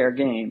is fair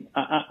game.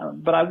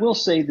 But I will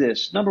say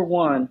this. Number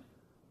one,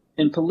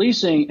 in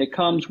policing, it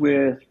comes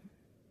with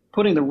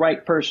putting the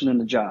right person in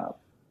the job.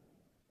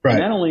 Right.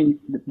 And not only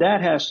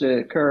that has to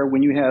occur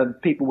when you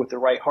have people with the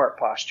right heart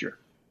posture,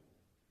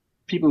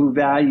 people who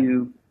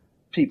value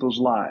people's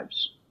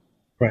lives.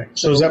 Right.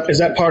 So is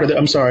that part of the,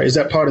 I'm sorry, is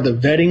that part of the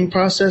vetting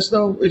process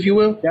though, if you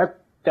will?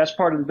 That's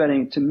part of the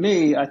vetting. To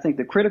me, I think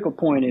the critical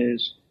point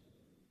is,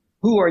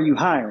 who are you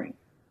hiring?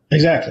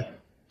 Exactly.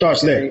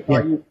 Starts there.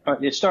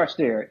 It starts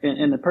there.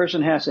 And the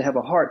person has to have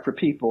a heart for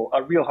people,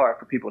 a real heart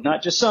for people,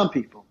 not just some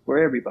people,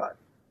 for everybody.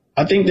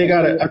 They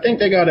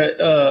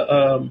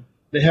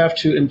have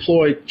to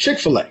employ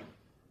Chick-fil-A.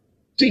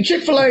 See,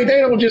 Chick-fil-A,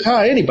 they don't just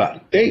hire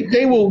anybody. They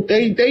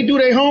do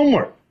their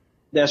homework.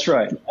 That's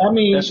right. I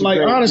mean,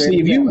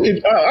 honestly,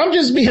 I'm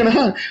just being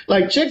honest,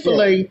 like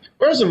Chick-fil-A,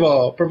 first of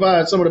all,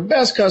 provides some of the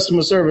best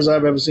customer service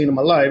I've ever seen in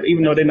my life,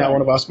 even though they're not one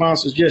of our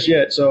sponsors just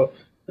yet. So,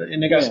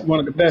 and they got one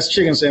of the best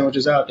chicken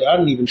sandwiches out there. I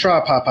didn't even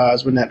try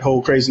Popeyes when that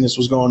whole craziness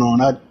was going on.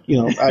 I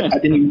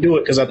didn't even do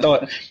it because I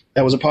thought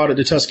that was a part of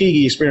the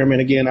Tuskegee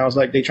experiment again. I was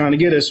like, they trying to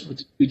get us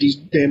with these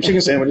damn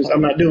chicken sandwiches.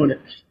 I'm not doing it.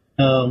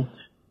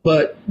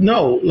 But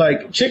no,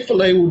 like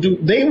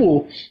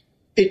Chick-fil-A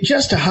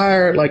just to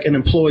hire like an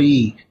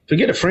employee,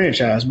 forget a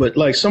franchise, but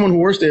like someone who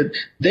works there,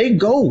 they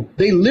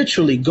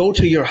literally go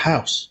to your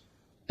house.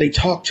 They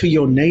talk to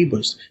your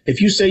neighbors. If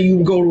you say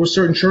you go to a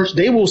certain church,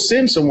 they will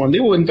send someone. They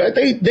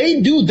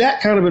do that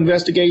kind of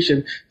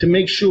investigation to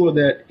make sure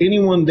that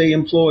anyone they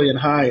employ and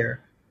hire,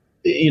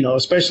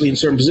 especially in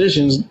certain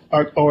positions,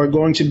 are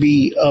going to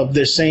be of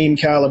the same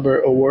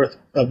caliber or worth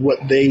of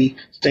what they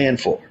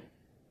stand for.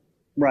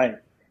 Right.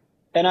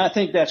 And I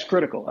think that's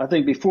critical. I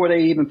think before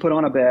they even put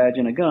on a badge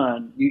and a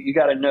gun, you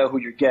got to know who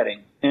you're getting.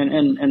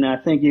 And I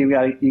think you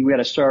got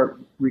to start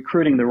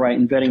recruiting the right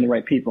and vetting the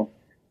right people.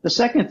 The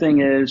second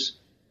thing is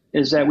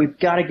that we've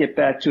got to get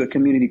back to a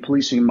community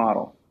policing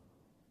model.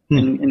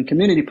 In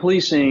community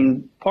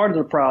policing, part of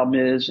the problem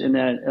is in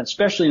that,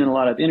 especially in a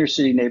lot of inner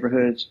city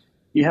neighborhoods,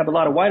 you have a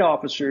lot of white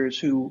officers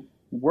who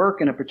work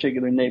in a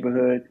particular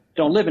neighborhood,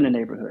 don't live in the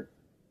neighborhood.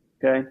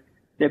 Okay.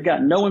 They've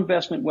got no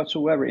investment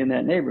whatsoever in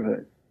that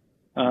neighborhood.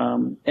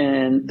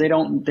 And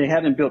they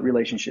haven't built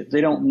relationships.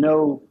 They don't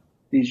know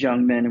these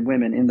young men and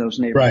women in those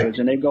neighborhoods. Right.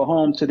 And they go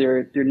home to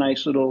their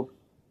nice little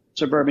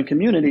suburban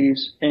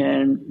communities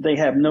and they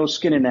have no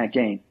skin in that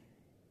game.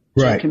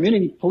 Right. So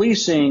community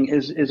policing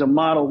is a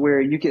model where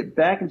you get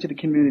back into the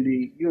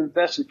community, you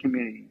invest in the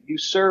community, you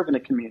serve in the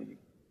community.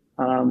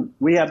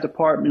 We have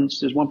departments.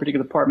 There's one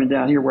particular department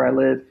down here where I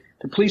live.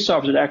 The police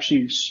officers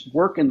actually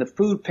work in the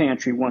food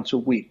pantry once a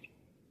week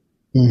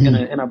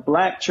in a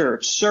black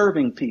church,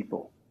 serving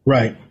people.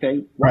 Right.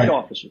 Okay. White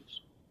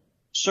officers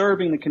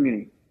serving the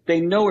community. They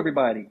know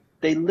everybody.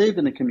 They live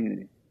in the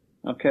community.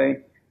 Okay.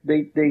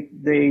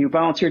 They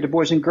volunteer at the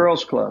Boys and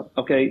Girls Club.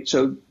 Okay.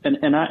 So,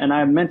 and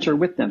I mentor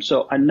with them.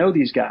 So I know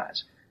these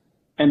guys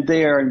and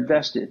they are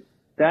invested.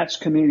 That's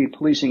community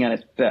policing at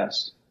its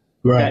best.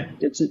 Right.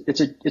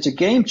 It's a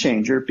game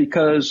changer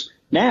because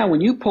now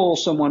when you pull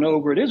someone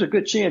over, there's a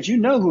good chance you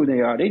know who they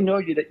are. They know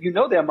you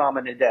know their mom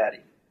and their daddy.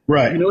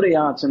 Right. You know their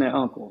aunts and their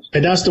uncles.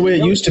 And that's the way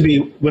it used to be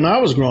when I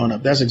was growing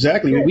up. That's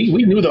exactly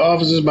we knew the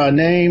officers by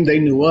name. They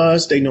knew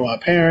us. They knew our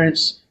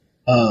parents.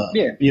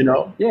 Yeah.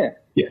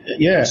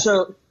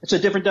 So it's a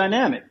different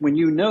dynamic when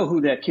you know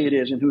who that kid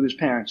is and who his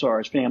parents are,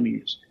 his family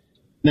is.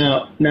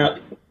 Now,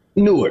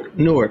 Newark,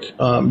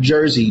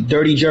 Jersey,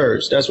 Dirty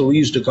Jers. That's what we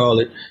used to call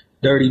it.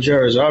 Dirty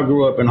Jers. I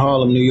grew up in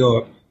Harlem, New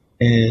York.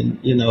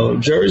 And,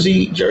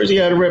 Jersey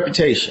had a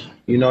reputation.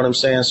 You know what I'm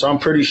saying? So I'm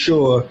pretty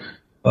sure,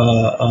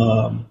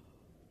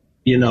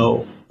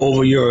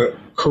 over your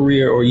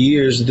career or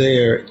years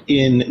there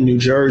in New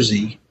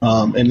Jersey,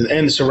 and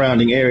the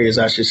surrounding areas,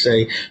 I should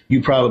say,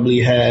 you probably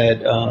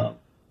had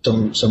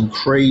some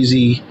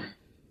crazy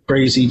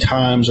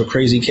times or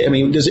crazy. I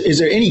mean, is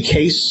there any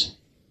case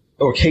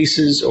or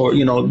cases or,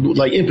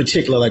 like in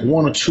particular, like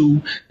one or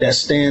two that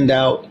stand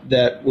out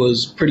that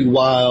was pretty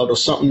wild or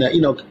something that,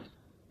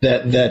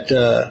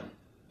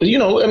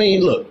 I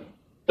mean, look,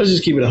 let's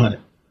just keep it 100.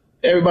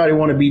 Everybody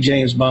want to be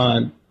James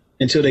Bond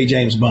until they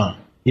James Bond.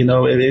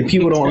 And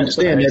people don't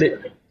understand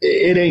that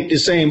it ain't the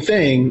same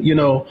thing. It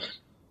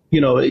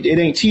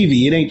ain't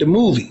TV, it ain't the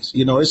movies.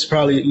 It's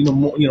probably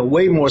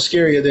way more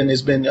scarier than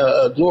it's been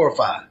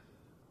glorified,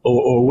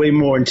 or way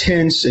more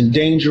intense and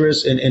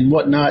dangerous and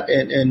whatnot.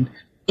 And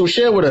so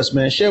share with us,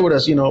 man. Share with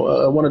us,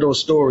 one of those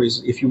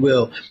stories, if you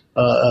will,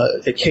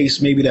 a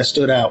case maybe that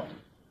stood out,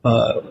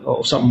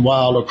 or something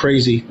wild or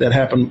crazy that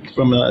happened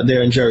from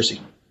there in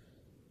Jersey.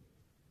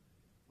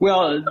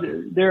 Well,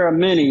 there are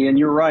many, and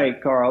you're right,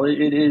 Carl.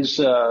 It is,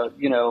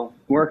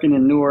 working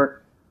in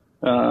Newark.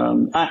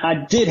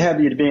 I did have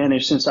the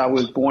advantage since I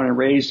was born and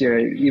raised there,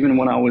 even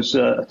when I was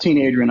a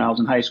teenager and I was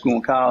in high school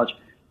and college.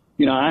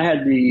 I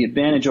had the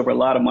advantage over a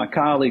lot of my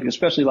colleagues,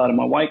 especially a lot of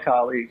my white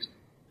colleagues,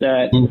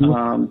 that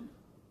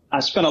I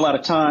spent a lot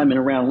of time in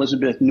around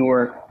Elizabeth,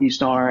 Newark,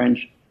 East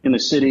Orange, in the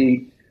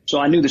city. So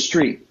I knew the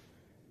street,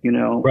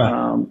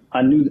 right.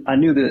 I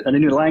knew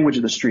the language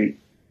of the street.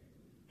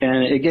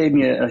 And it gave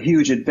me a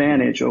huge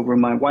advantage over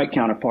my white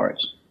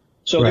counterparts.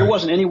 So there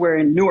wasn't anywhere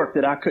in Newark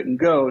that I couldn't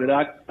go,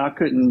 that I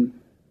couldn't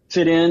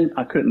fit in,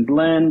 I couldn't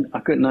blend, I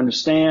couldn't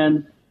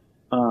understand.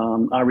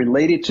 I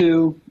related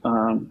to,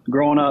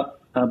 growing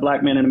up, a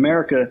black man in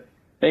America.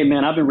 Hey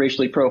man, I've been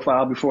racially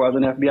profiled before I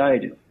was an FBI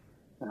agent.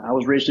 I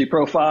was racially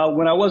profiled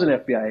when I was an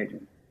FBI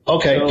agent.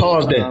 Okay, so,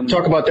 pause there.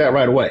 Talk about that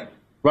right away.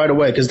 Right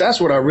away, because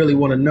that's what I really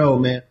want to know,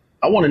 man.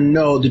 I want to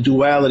know the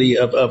duality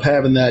of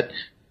having that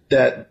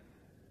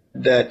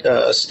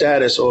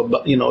status, or,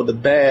 you know, the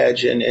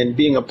badge, and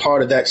being a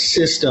part of that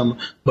system,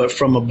 but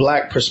from a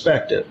black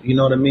perspective. You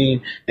know what I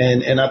mean?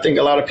 And I think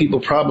a lot of people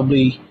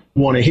probably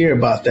want to hear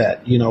about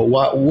that. You know,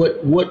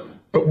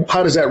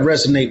 how does that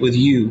resonate with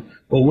you,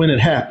 or when it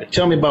happened?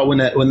 Tell me about when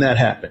that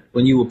happened,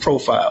 when you were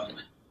profiled.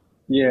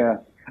 Yeah,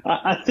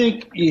 I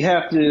think you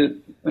have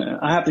to.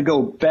 I have to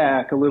go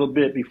back a little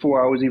bit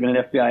before I was even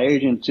an FBI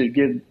agent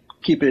to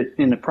keep it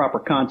in the proper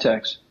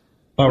context.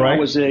 All right.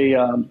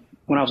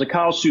 When I was a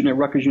college student at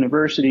Rutgers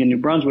University in New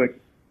Brunswick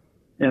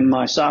in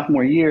my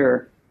sophomore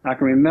year, I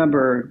can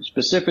remember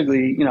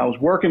specifically, you know, I was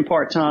working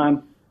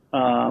part-time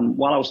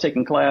while I was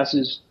taking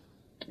classes.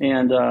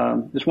 And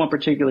this one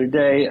particular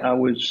day, I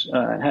was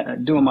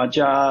doing my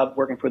job,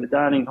 working for the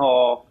dining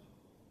hall,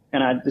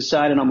 and I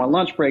decided on my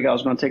lunch break I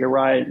was going to take a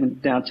ride in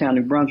downtown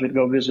New Brunswick to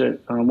go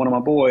visit one of my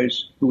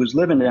boys who was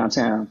living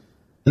downtown.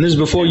 And this is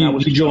before you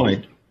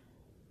joined?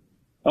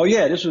 Oh,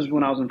 yeah, this was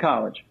when I was in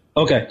college.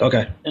 Okay.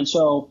 And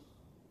so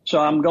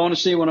I'm going to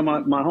see one of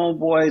my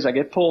homeboys. I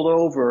get pulled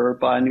over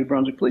by a New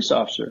Brunswick police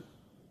officer.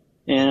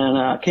 And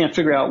I can't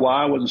figure out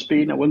why. I wasn't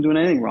speeding. I wasn't doing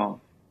anything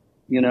wrong,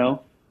 you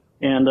know.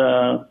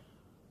 And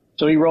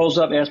so he rolls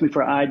up, asks me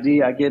for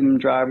ID. I give him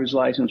driver's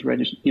license,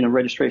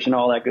 registration,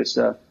 all that good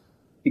stuff.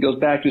 He goes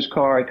back to his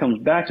car. He comes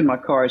back to my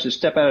car. He says,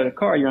 "Step out of the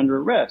car. You're under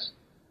arrest."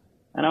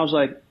 And I was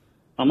like,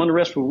 "I'm under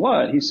arrest for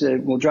what?" He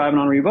said, "Well, driving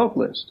on a revoke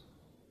list."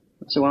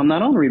 I said, "Well, I'm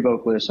not on the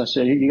revoke list." I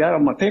said, "You got all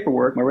my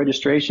paperwork. My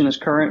registration is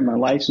current. My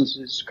license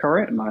is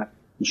current. My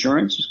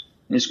insurance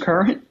is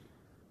current.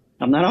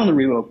 I'm not on the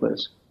revoke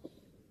list."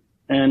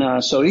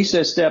 And so he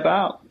said, "Step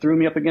out," threw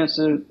me up against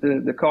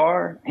the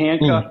car,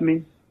 handcuffed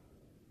me,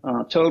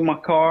 towed my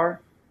car,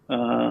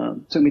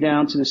 took me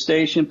down to the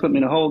station, put me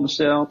in a holding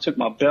cell, took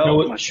my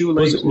belt, my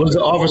shoelaces. Was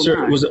the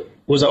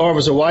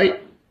officer white?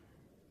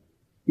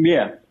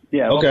 Yeah.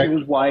 Okay. He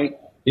was white.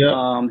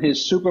 Yeah.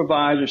 His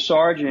supervisor,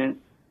 sergeant,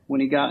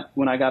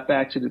 when I got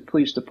back to the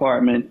police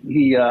department,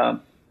 he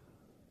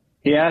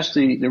asked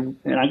and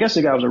I guess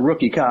the guy was a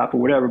rookie cop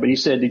or whatever, but he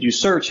said, "Did you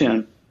search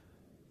him?"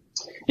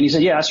 And he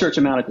said, "Yeah, I searched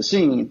him out at the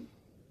scene."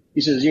 He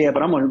says, "Yeah,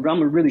 but I'm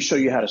gonna really show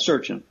you how to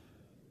search him.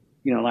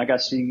 You know, like I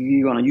see,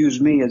 you're going to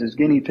use me as his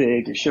guinea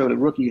pig to show the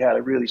rookie how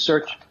to really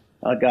search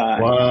a guy."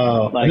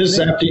 Wow. Like, and this is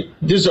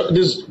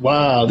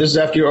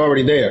after you're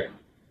already there.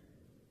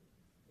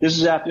 This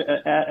is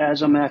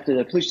as I'm at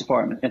the police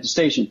department at the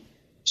station.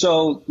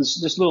 So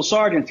this little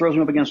sergeant throws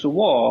me up against the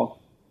wall,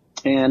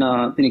 and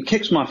then he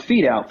kicks my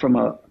feet out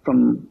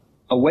from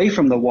away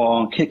from the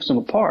wall and kicks them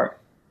apart.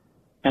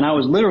 And I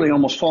was literally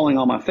almost falling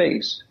on my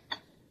face.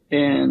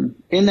 And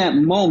in that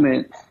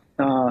moment,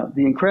 the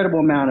incredible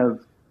amount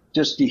of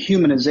just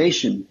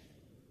dehumanization.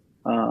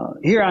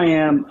 Here I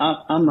am.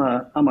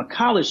 I'm a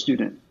college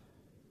student.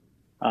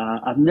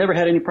 I've never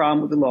had any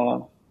problem with the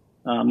law.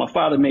 My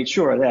father made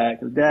sure of that,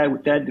 because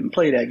Dad didn't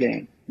play that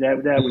game.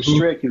 Dad was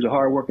strict. He was a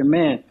hard-working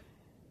man,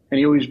 and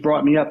he always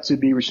brought me up to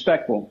be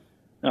respectful,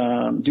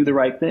 do the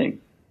right thing.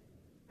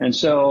 And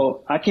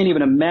so I can't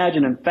even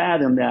imagine and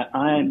fathom that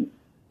I'm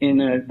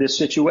in this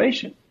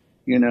situation,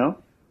 you know.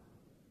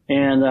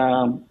 And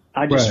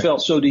I just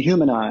felt so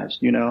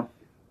dehumanized, you know.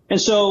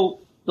 And so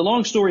the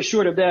long story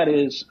short of that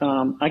is,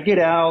 I get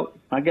out,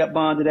 I got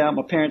bonded out,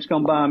 my parents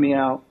come buy me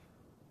out.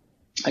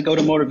 I go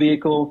to motor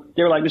vehicle.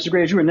 They were like, "Mr.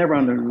 Graves, you were never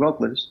on the revoke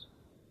list."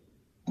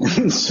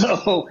 And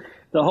so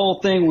the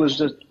whole thing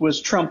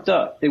was trumped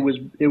up. It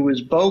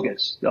was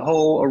bogus, the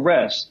whole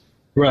arrest.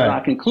 Right. What I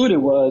concluded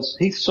was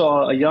he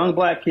saw a young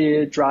black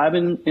kid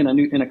driving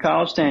in a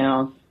college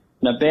town,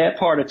 in a bad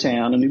part of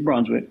town in New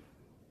Brunswick,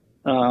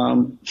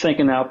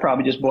 thinking I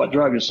probably just bought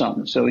drugs or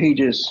something. So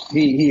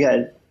he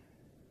had,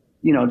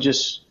 you know,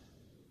 just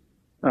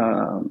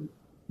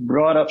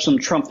brought up some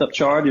trumped up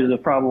charges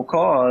of probable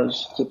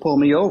cause to pull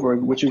me over,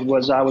 which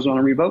was I was on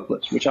a revoke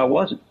list, which I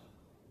wasn't.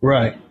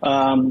 Right.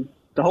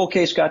 The whole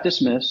case got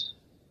dismissed.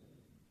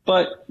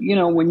 But, you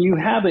know, when you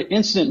have an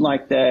incident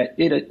like that,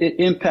 it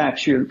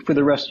impacts you for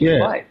the rest of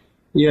your life.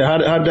 Yeah. How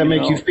did that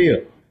make you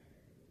feel?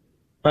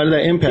 How did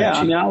that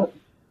impact you?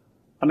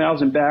 I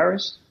was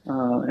embarrassed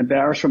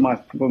for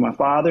my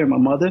father and my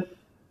mother.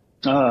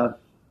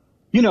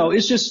 You know,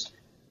 it's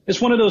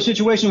one of those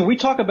situations where we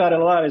talk about it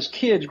a lot as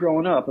kids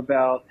growing up,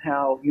 about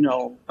how, you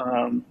know,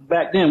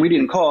 back then we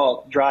didn't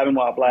call driving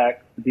while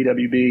black the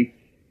DWB.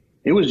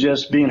 It was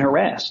just being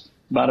harassed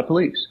by the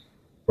police.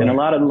 Right. And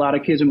a lot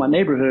of kids in my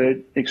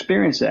neighborhood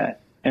experienced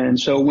that. And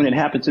so when it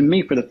happened to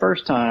me for the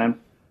first time,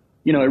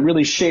 you know, it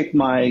really shaped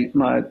my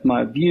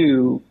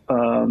view,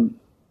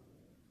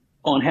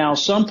 on how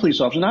some police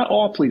officers, not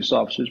all police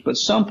officers, but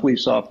some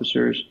police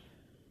officers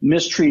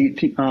mistreat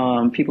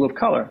people of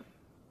color.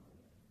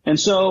 And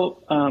so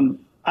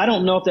I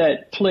don't know if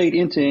that played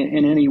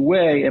in any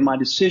way in my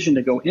decision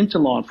to go into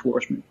law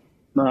enforcement,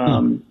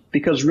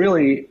 because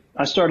really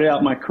I started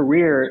out my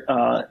career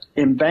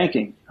in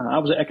banking. I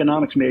was an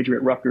economics major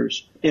at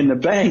Rutgers in the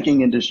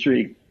banking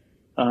industry.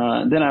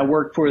 Then I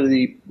worked for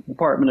the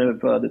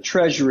Department of the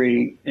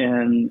Treasury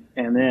and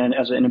then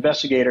as an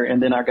investigator,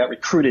 and then I got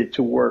recruited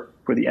to work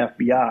for the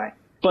FBI.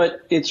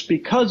 But it's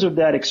because of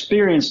that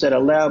experience that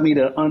allowed me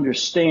to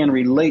understand,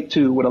 relate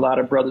to what a lot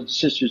of brothers and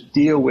sisters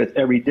deal with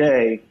every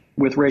day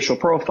with racial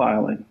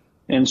profiling.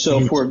 And so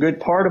for a good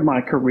part of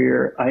my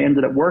career, I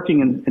ended up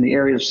working in the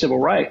area of civil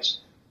rights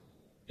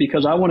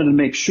because I wanted to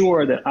make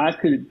sure that I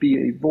could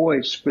be a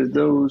voice for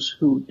those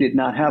who did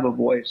not have a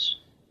voice,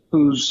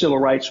 whose civil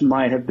rights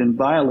might have been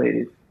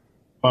violated,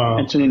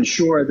 and to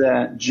ensure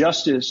that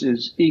justice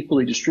is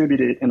equally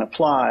distributed and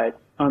applied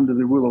under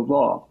the rule of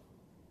law.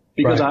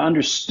 Because I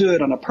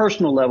understood on a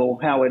personal level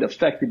how it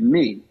affected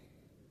me.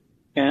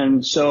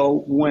 And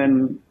so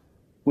when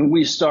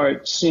we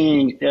start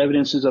seeing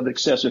evidences of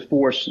excessive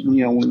force,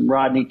 when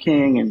Rodney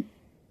King and,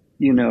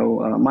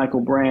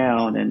 Michael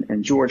Brown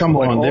and George Floyd. Come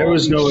on, there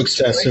was no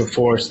excessive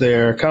force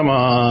there. Come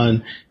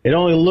on. It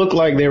only looked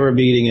like they were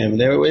beating him.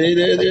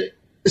 The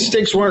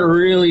sticks weren't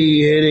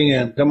really hitting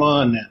him. Come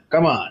on now.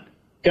 Come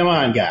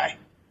on, guy.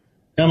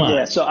 Come on.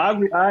 Yeah, so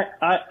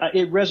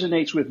it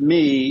resonates with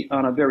me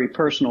on a very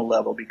personal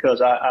level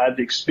because I've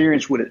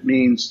experienced what it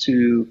means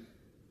to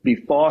be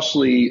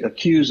falsely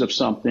accused of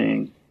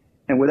something.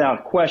 And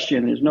without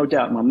question, there's no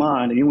doubt in my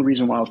mind, the only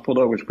reason why I was pulled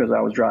over is because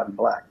I was driving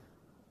black.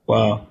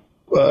 Wow.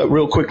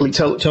 Real quickly,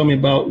 tell me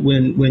about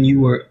when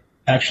you were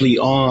actually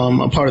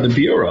a part of the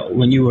Bureau,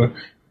 when you were,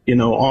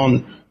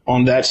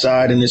 on that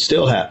side and it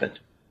still happened.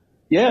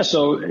 Yeah,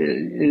 so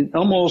it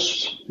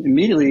almost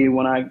immediately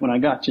when I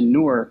got to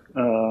Newark,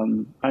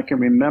 I can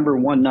remember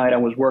one night I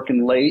was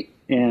working late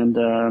and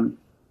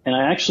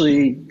I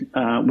actually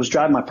was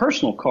driving my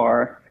personal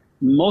car.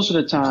 Most of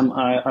the time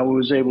I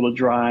was able to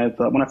drive.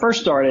 When I first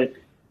started,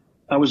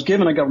 I was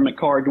given a government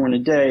car during the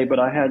day, but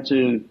I had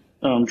to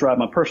drive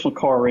my personal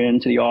car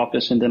into the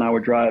office, and then I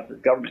would drive the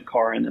government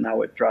car in, and I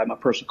would drive my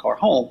personal car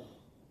home.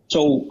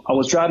 So I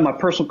was driving my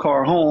personal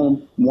car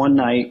home one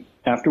night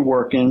after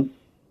working.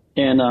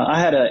 And I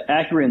had an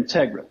Acura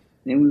Integra.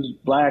 It was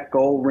black,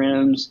 gold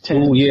rims.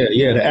 Oh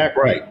yeah, the act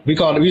right. We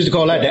used to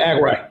call that the act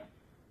right.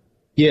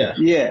 Yeah.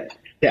 Yeah.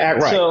 The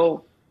act right.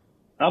 So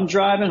I'm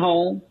driving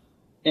home,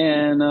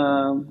 and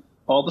all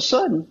of a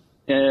sudden,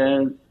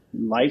 and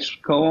lights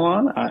go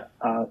on.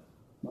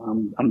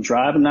 I'm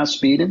driving, not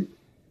speeding,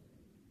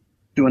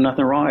 doing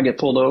nothing wrong. I get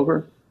pulled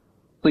over.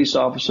 Police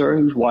officer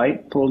who's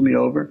white pulls me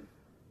over.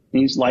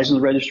 He's license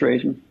and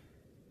registration.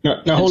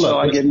 Now hold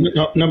up.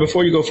 Now,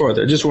 before you go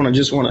further, I just want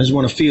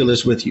to feel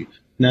this with you.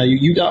 Now,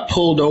 you got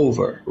pulled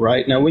over,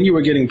 right? Now, when you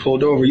were getting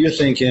pulled over, you're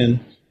thinking,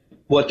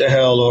 what the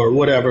hell or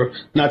whatever.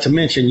 Not to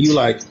mention, you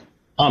like,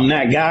 I'm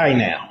that guy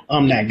now.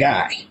 I'm that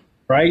guy,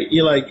 right?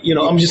 You're like,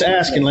 I'm just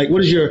asking, like,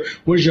 what is your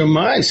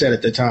mindset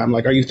at the time?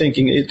 Like, are you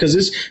thinking, because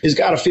it's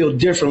got to feel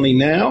differently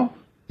now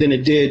than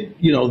it did,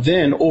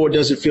 then, or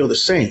does it feel the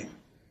same?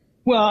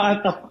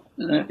 Well,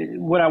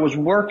 when I was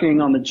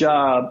working on the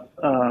job,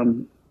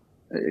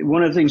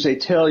 one of the things they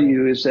tell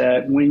you is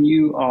that when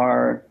you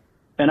are,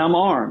 and I'm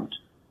armed,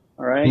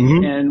 all right?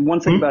 Mm-hmm. And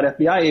one thing about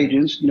FBI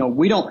agents,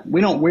 we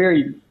don't wear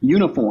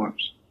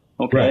uniforms,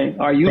 okay? Right.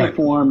 Our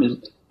uniform is,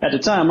 at the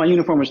time, my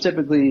uniform was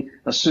typically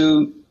a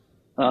suit,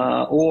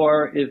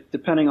 or if,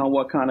 depending on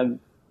what kind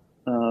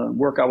of,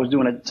 work I was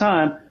doing at the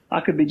time,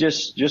 I could be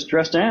just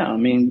dressed down. I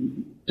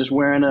mean, just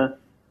wearing a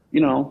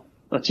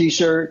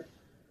t-shirt,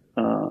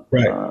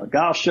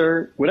 golf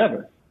shirt,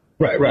 whatever.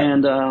 Right.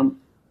 And,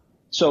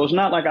 so it's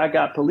not like I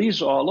got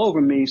police all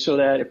over me so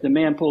that if the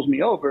man pulls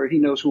me over, he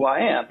knows who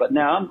I am. But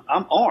now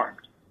I'm armed.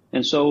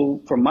 And so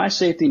for my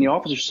safety and the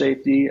officer's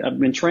safety, I've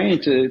been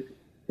trained to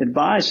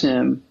advise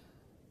him,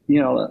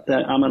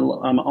 that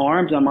I'm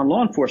armed, I'm a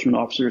law enforcement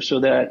officer, so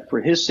that for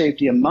his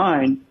safety and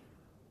mine,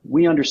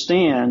 we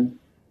understand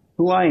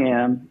who I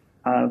am.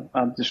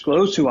 I've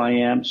disclosed who I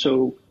am,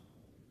 so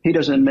he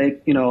doesn't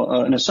make,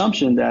 an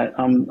assumption that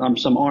I'm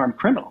some armed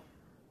criminal.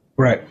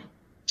 Right.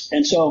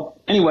 And so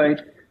anyway,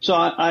 so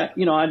I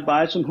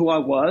advised him who I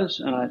was,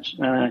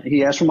 and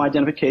he asked for my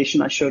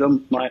identification. I showed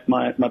him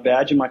my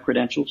badge and my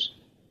credentials.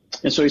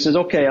 And so he says,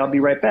 okay, I'll be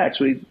right back.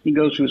 So he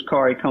goes to his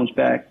car, he comes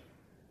back,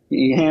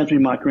 he hands me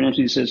my credentials.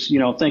 He says,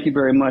 thank you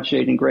very much,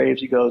 Agent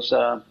Graves. He goes,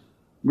 the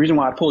reason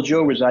why I pulled you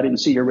over is I didn't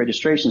see your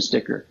registration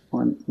sticker.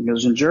 He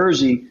goes, in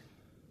Jersey,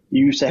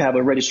 you used to have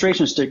a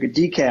registration sticker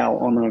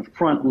decal on the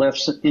front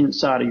left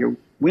inside of your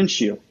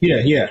windshield.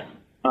 Yeah.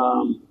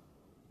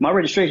 My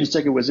registration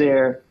sticker was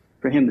there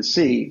for him to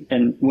see.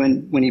 And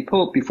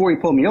before he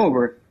pulled me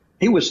over,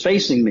 he was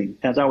facing me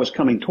as I was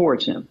coming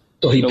towards him.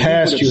 So he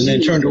passed you and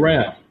then turned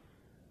around.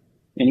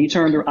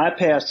 And I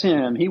passed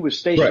him. He was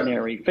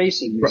stationary,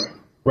 facing me.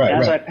 Right.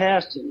 As I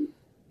passed him,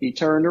 he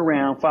turned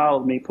around,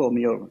 followed me, pulled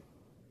me over.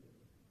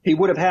 He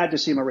would have had to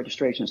see my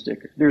registration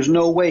sticker. There's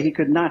no way he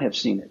could not have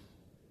seen it.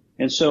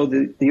 And so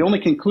the only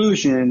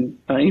conclusion,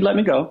 he let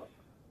me go.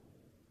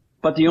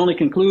 But the only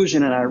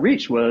conclusion that I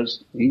reached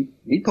was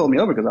he pulled me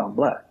over because I'm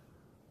black.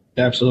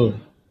 Absolutely.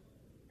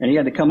 And he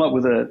had to come up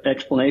with an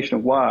explanation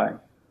of why.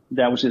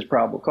 that was his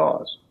probable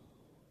cause.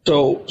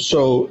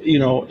 So you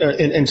know,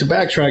 and to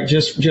backtrack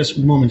just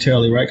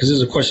momentarily, right? Because this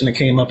is a question that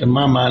came up in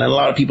my mind and a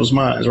lot of people's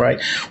minds,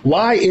 right?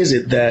 Why is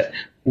it that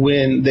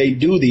when they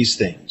do these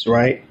things,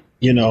 right?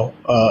 You know,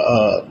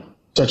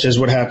 such as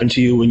what happened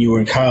to you when you were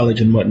in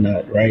college and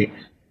whatnot, right?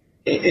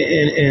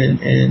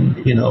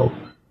 And you know,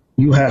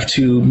 you have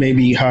to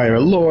maybe hire a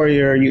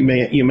lawyer. You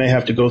may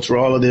have to go through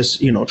all of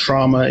this, you know,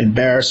 trauma,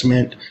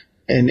 embarrassment,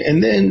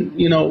 and then,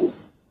 you know,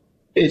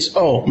 it's,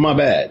 oh, my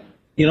bad.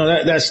 You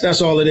know,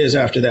 that's all it is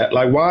after that.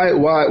 Like,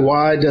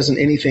 why doesn't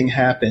anything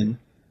happen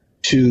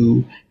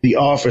to the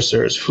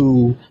officers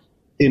who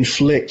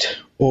inflict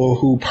or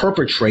who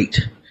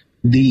perpetrate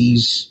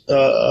these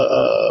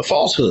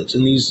falsehoods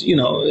and these, you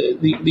know,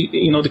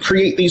 to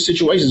create these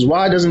situations?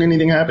 Why doesn't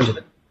anything happen to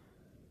them?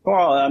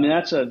 Well, I mean,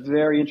 that's a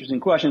very interesting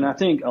question. I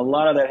think a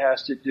lot of that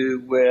has to do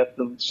with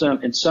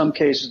in some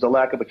cases, the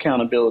lack of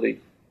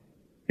accountability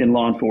in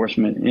law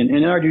enforcement and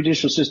in our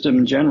judicial system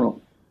in general.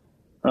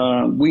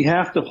 We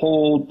have to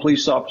hold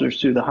police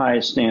officers to the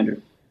highest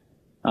standard.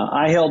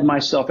 I held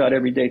myself out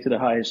every day to the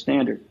highest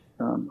standard.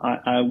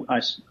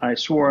 I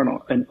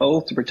swore an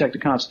oath to protect the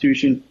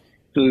Constitution,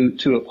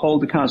 to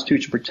uphold the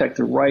Constitution, protect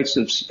the rights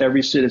of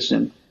every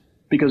citizen,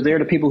 because they're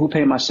the people who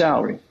pay my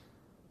salary.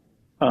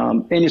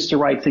 And it's the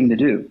right thing to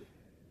do.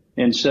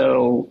 And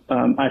so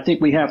I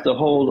think we have to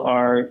hold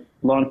our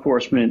law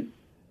enforcement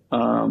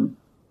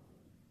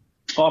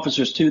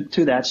officers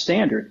to that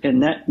standard.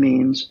 And that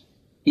means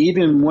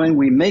even when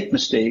we make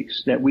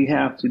mistakes, that we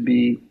have to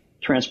be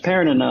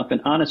transparent enough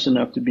and honest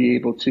enough to be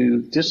able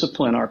to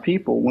discipline our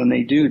people when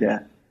they do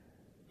that.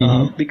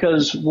 Mm-hmm.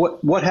 Because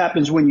what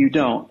happens when you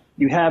don't?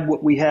 You have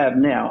what we have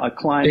now, a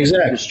climate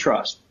of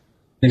distrust.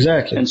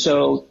 Exactly. And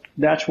so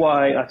that's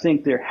why I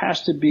think there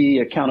has to be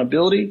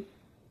accountability,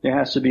 there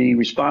has to be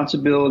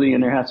responsibility,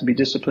 and there has to be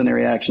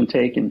disciplinary action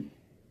taken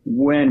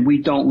when we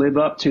don't live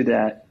up to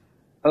that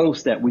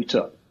oath that we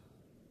took.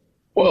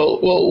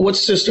 Well, what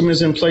system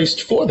is in place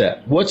for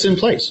that? What's in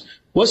place?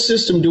 What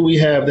system do we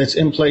have that's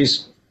in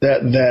place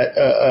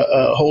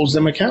that holds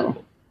them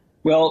accountable?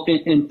 Well,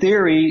 in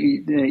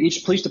theory,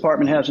 each police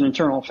department has an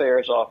internal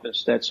affairs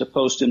office that's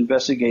supposed to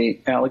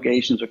investigate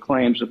allegations or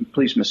claims of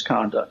police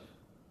misconduct.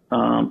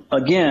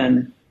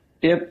 Again,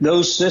 if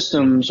those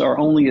systems are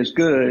only as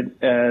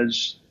good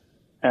as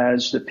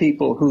the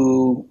people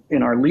who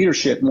in our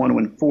leadership want to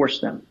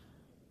enforce them.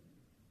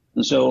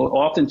 And so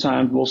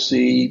oftentimes we'll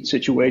see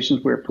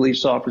situations where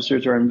police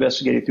officers are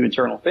investigated through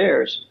internal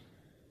affairs,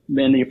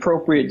 then the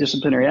appropriate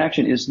disciplinary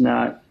action is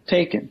not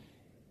taken.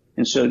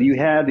 And so you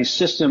have a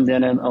system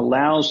that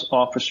allows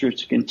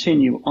officers to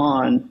continue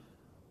on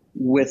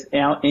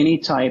without any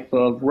type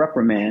of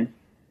reprimand.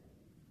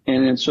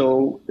 And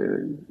so,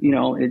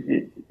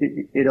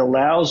 it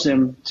allows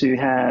them to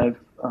have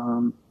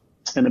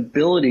an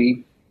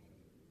ability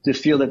to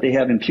feel that they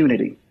have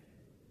impunity.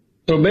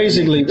 So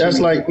basically, that's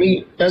like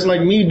me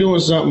doing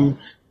something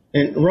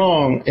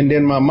wrong, and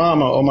then my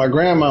mama or my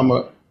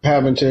grandmama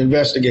having to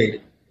investigate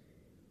it.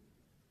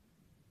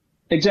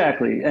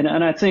 Exactly, and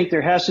I think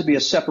there has to be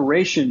a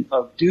separation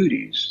of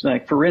duties.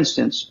 Like, for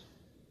instance,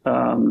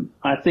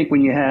 I think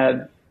when you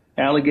have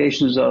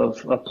allegations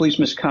of police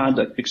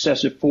misconduct,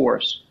 excessive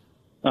force,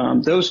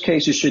 those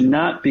cases should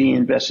not be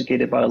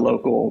investigated by the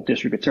local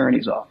district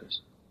attorney's office.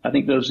 I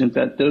think those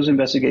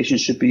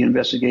investigations should be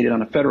investigated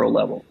on a federal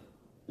level.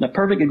 And a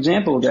perfect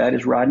example of that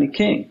is Rodney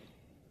King.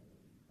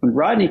 When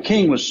Rodney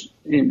King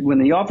when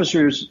the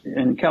officers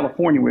in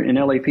California in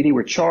LAPD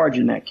were charged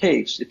in that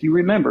case, if you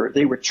remember,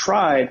 they were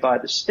tried by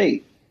the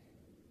state,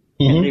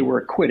 mm-hmm. and they were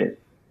acquitted.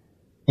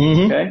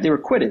 Mm-hmm. Okay, they were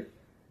acquitted.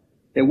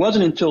 It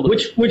wasn't until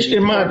which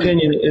in my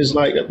opinion is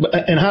like,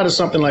 and how does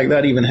something like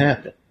that even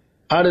happen?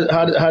 How did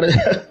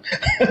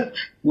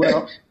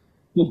well,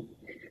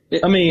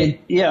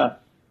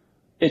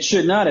 it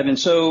should not have. And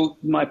so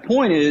my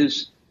point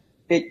is,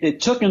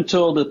 it took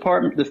until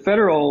the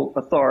federal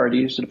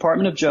authorities, the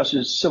Department of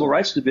Justice, Civil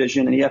Rights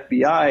Division, and the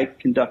FBI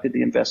conducted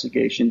the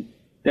investigation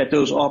that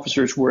those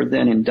officers were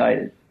then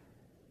indicted,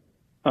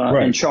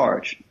 and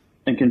charged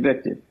and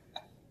convicted.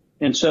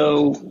 And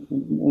so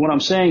what I'm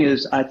saying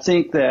is, I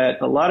think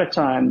that a lot of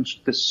times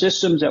the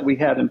systems that we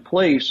have in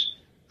place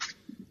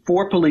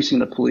for policing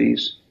the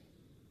police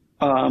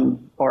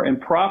are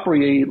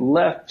improperly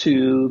left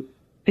to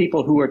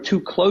people who are too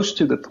close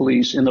to the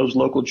police in those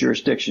local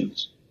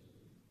jurisdictions.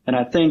 And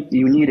I think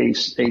you need a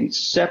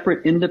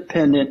separate,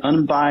 independent,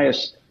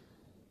 unbiased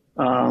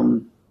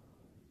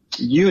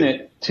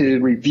unit to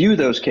review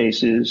those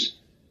cases,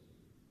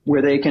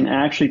 where they can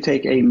actually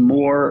take a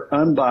more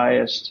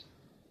unbiased,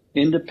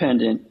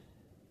 independent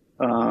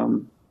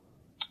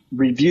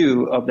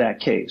review of that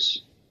case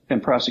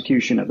and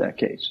prosecution of that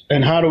case.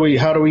 And how do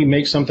we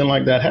make something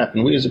like that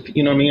happen?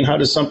 How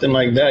does something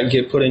like that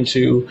get put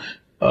into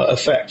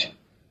effect?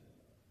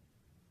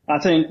 I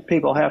think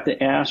people have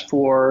to ask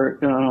for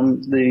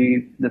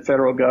the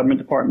federal government,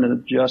 Department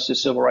of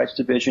Justice, Civil Rights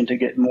Division to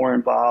get more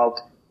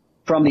involved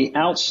from the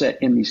outset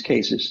in these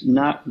cases,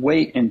 not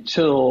wait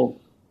until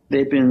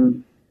they've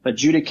been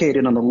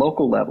adjudicated on the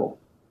local level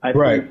I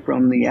think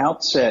from the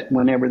outset,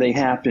 whenever they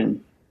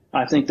happen,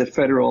 I think the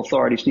federal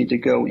authorities need to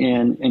go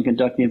in and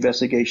conduct the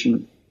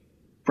investigation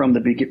from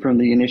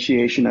the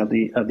initiation of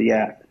the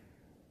act.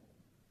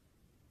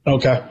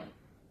 Okay.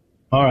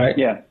 All right.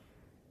 Yeah.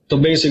 So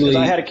basically,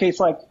 I had a case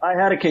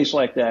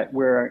like that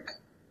where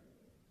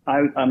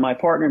my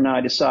partner and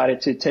I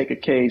decided to take a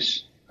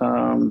case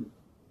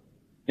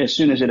as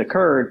soon as it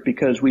occurred,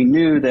 because we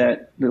knew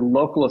that the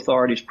local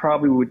authorities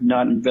probably would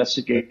not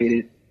investigate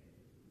it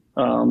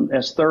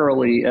as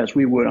thoroughly as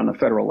we would on the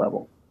federal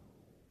level.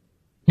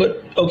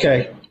 But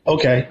okay.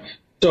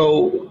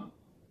 So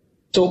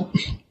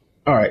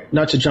all right,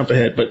 not to jump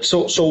ahead, but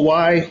so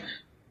why?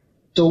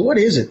 So what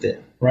is it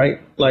then, right?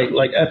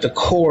 Like at the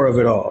core of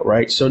it all,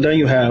 right? So then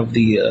you have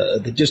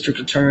the district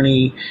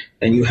attorney,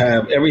 and you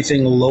have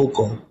everything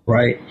local,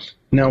 right?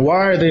 Now,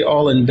 why are they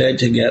all in bed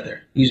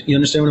together? You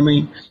understand what I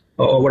mean?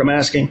 Or what I'm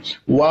asking?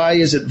 Why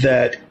is it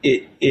that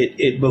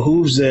it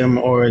behooves them,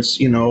 or it's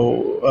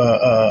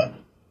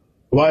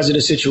why is it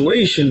a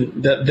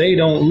situation that they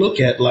don't look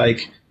at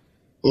like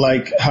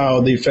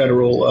how the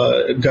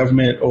federal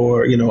government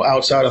or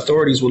outside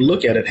authorities would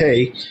look at it?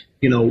 Hey,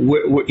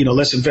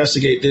 let's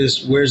investigate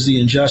this. Where's the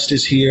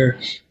injustice here?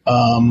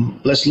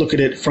 Let's look at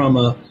it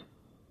from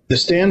the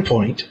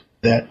standpoint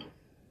that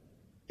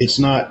it's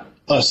not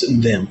us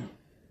and them.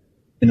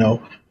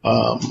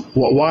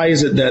 Why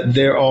is it that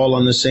they're all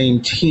on the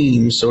same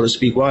team, so to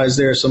speak? Why is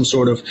there some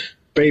sort of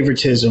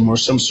favoritism or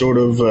some sort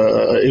of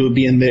it would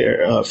be in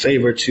their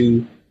favor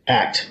to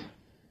act?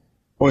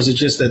 Or is it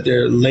just that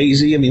they're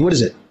lazy? I mean, what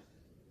is it?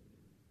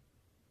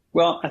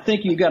 Well, I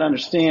think you've got to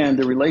understand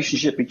the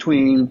relationship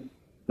between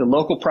the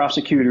local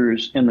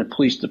prosecutors and the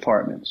police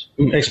departments.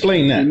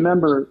 Explain that.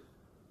 Remember,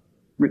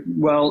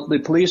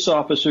 the police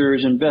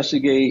officers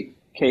investigate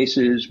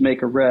cases,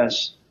 make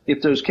arrests.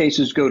 If those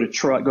cases go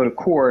to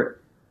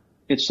court,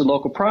 it's the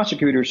local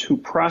prosecutors who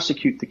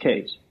prosecute the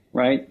case,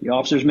 right? The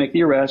officers make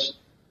the arrest,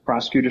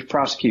 prosecutors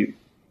prosecute.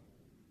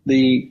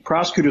 The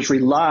prosecutors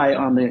rely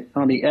on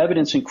the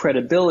evidence and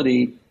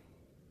credibility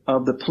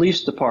of the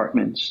police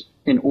departments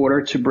in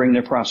order to bring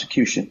their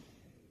prosecution.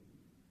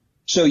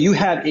 So you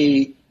have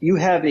a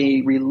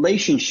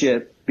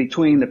relationship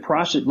between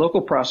the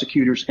local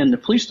prosecutors and the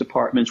police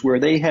departments where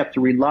they have to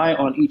rely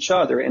on each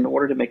other in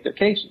order to make their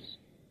cases.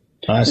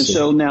 And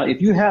so now if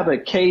you have a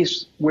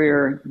case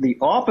where the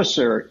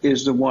officer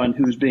is the one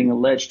who's being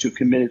alleged to have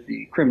committed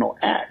the criminal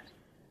act,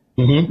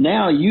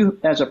 now you,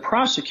 as a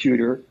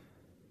prosecutor,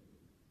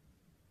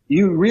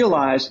 you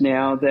realize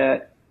now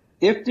that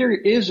if there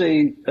is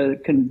a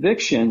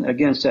conviction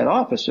against that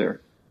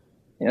officer,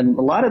 and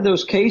a lot of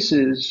those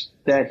cases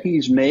that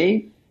he's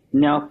made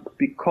now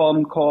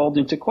become called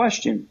into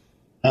question.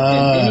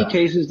 And any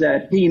cases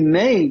that he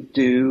may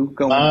do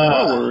going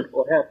forward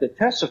or have to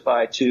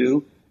testify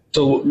to.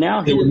 So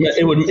now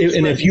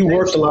if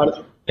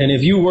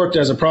you worked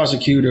as a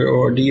prosecutor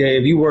or DA,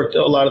 if you worked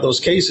a lot of those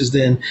cases,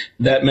 then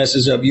that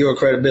messes up your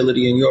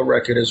credibility and your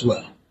record as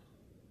well.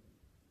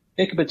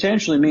 It could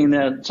potentially mean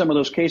that some of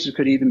those cases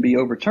could even be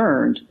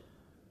overturned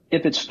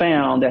if it's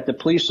found that the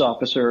police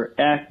officer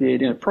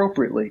acted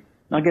inappropriately.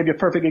 And I'll give you a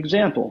perfect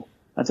example.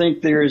 I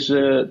think there's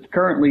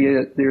currently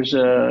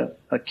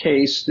a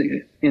case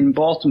in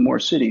Baltimore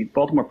City,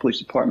 Baltimore Police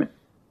Department,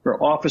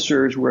 where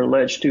officers were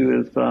alleged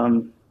to have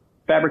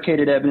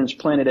fabricated evidence,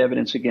 planted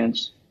evidence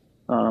against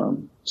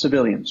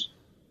civilians.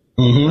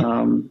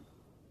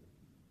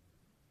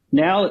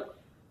 Now,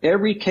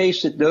 every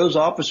case that those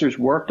officers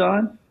worked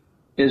on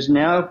is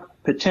now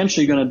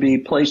potentially going to be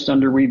placed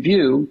under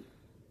review,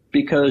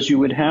 because you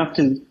would have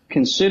to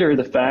consider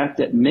the fact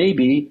that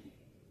maybe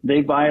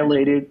they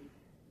violated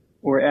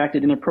or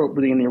acted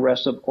inappropriately in the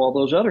arrest of all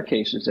those other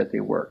cases that they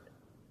worked.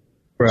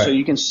 Right. So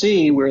you can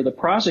see where the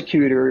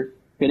prosecutor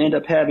can end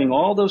up having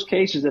all those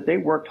cases that they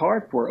worked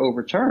hard for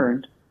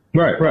overturned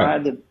by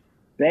the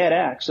bad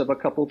acts of a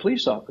couple of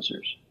police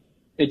officers.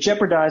 It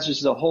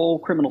jeopardizes the whole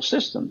criminal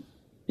system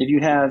if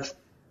you have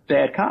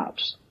bad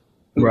cops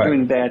who are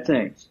doing bad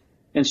things.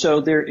 And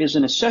so there is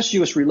an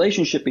incestuous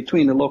relationship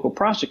between the local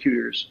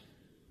prosecutors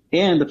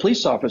and the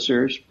police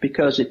officers,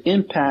 because it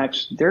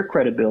impacts their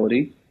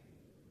credibility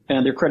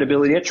and their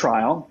credibility at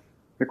trial,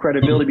 their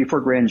credibility before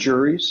grand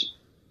juries,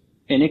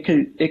 and it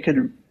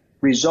could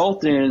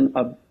result in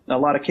a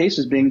lot of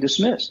cases being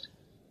dismissed.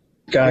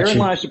 Gotcha. Therein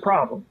lies the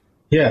problem.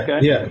 Yeah,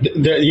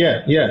 okay?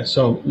 Yeah.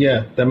 So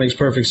that makes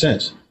perfect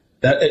sense.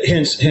 That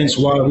hence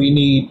why we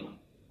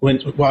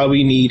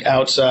need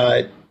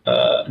outside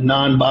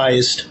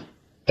non-biased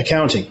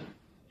accounting,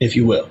 if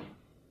you will.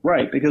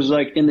 Right, because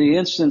like in the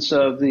instance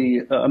of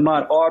the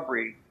Ahmaud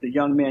Arbery, the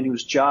young man who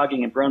was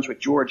jogging in Brunswick,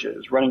 Georgia,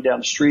 was running down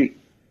the street.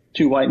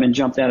 Two white men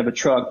jumped out of a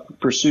truck,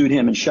 pursued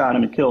him, and shot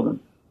him and killed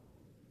him.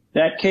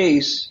 That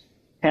case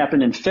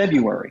happened in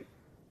February.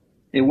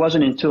 It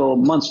wasn't until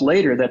months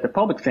later that the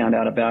public found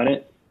out about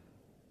it.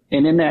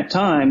 And in that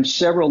time,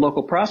 several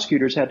local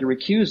prosecutors had to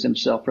recuse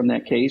themselves from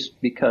that case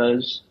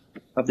because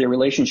of their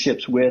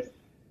relationships with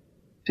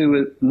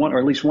one, or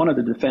at least one of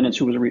the defendants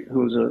who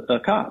was a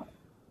cop.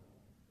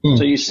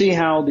 So you see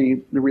how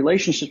the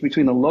relationships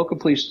between the local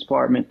police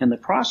department and the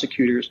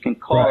prosecutors can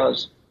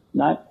cause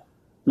not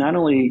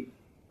only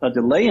a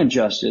delay in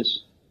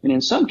justice, and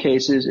in some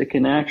cases it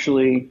can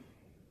actually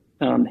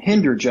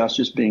hinder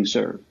justice being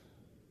served.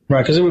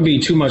 Right, because it would be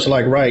too much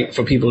like right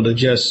for people to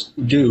just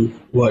do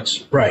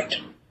what's right.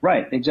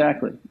 Right,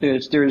 exactly.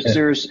 There's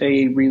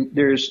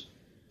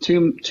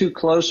too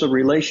close a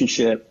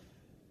relationship.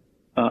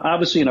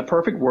 Obviously, in a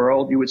perfect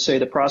world, you would say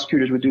the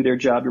prosecutors would do their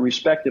job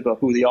irrespective of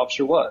who the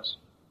officer was.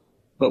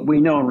 But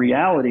we know in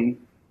reality,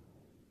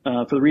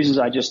 for the reasons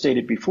I just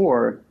stated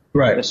before,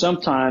 that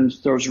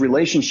sometimes those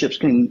relationships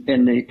can,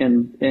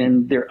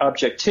 and their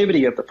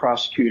objectivity of the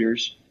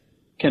prosecutors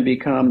can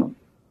become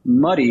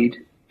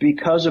muddied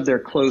because of their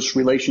close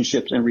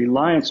relationships and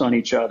reliance on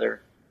each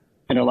other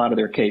in a lot of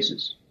their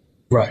cases.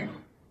 Right.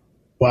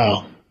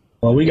 Wow.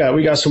 Well, we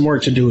got some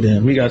work to do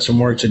then. We got some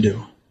work to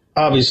do.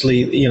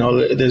 Obviously,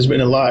 there's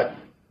been a lot,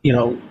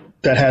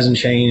 that hasn't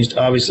changed.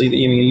 Obviously,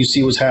 you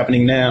see what's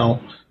happening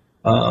now.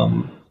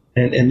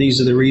 And these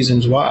are the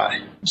reasons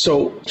why.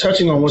 So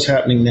touching on what's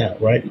happening now,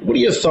 right? What are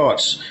your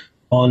thoughts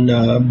on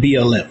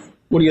BLM?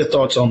 What are your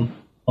thoughts on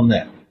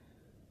that?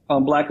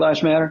 On Black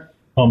Lives Matter?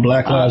 On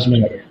Black Lives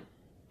Matter.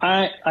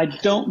 I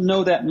don't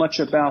know that much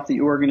about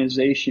the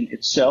organization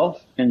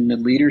itself and the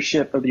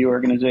leadership of the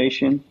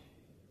organization.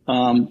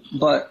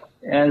 But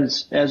in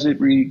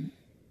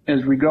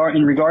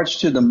regards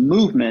to the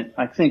movement,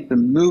 I think the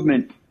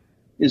movement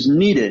is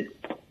needed.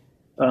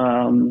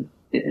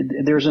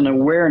 There's an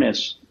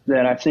awareness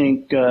that I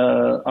think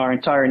our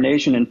entire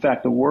nation, in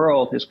fact, the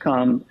world, has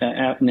come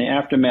in the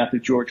aftermath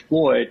of George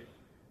Floyd.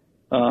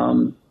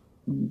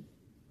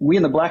 We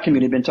in the black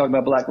community have been talking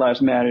about Black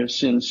Lives Matter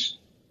since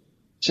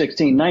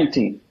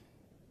 1619.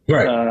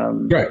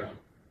 Right.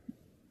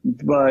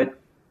 But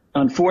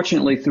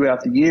unfortunately,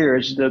 throughout the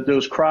years,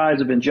 those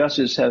cries of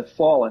injustice have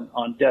fallen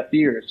on deaf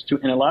ears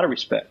in a lot of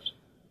respects.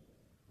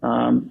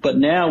 But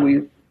now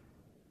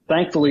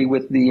thankfully,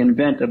 with the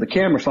invent of the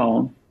camera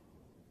phone,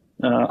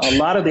 a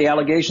lot of the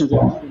allegations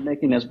that we've been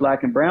making as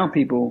black and brown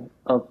people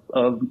of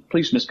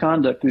police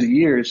misconduct through the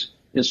years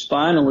is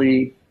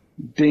finally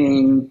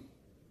being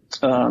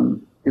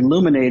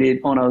illuminated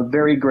on a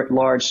very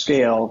large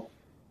scale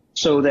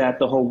so that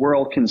the whole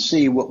world can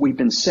see what we've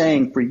been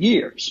saying for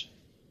years.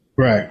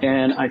 Right.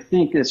 And I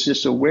think it's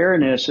just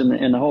awareness in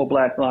the whole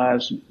Black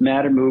Lives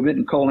Matter movement,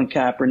 and Colin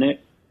Kaepernick,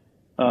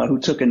 who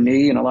took a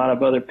knee, and a lot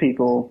of other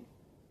people,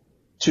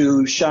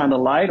 to shine the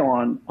light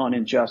on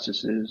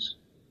injustices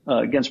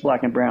against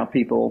black and brown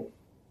people.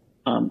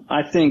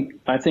 I think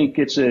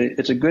it's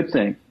a good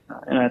thing,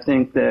 and I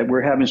think that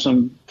we're having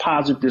some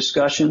positive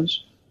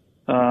discussions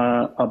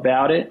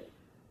about it,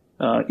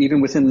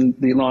 even within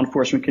the law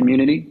enforcement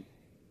community,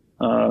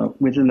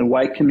 within the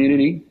white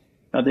community.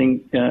 I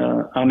think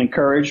I'm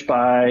encouraged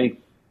by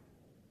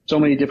so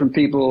many different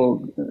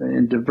people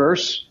in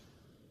diverse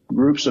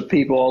groups of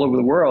people all over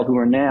the world who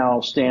are now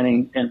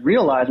standing and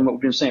realizing what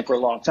we've been saying for a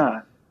long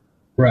time.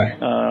 Right.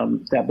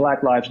 That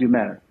black lives do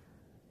matter.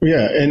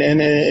 Yeah,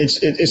 and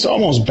it's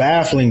almost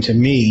baffling to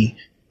me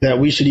that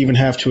we should even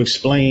have to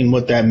explain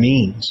what that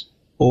means,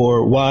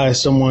 or why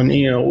someone,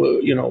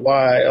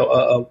 why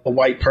a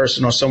white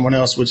person or someone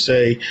else would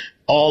say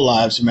all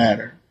lives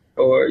matter,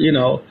 or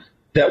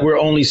that we're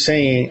only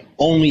saying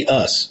only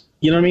us.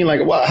 You know what I mean? Like,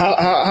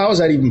 how is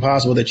that even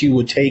possible that you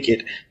would take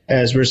it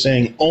as we're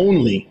saying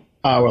only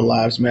our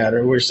lives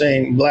matter? We're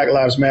saying Black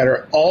Lives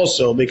Matter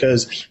also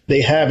because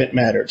they haven't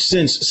mattered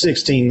since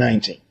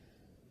 1619,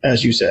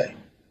 as you say.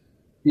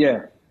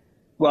 Yeah.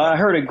 Well, I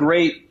heard a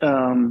great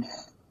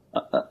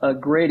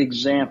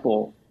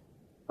example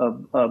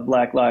of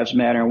Black Lives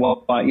Matter, and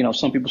why,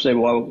 some people say,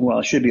 well,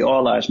 it should be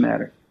all lives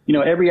matter.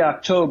 Every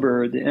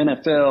October, the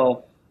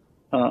NFL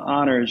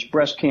honors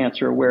Breast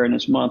Cancer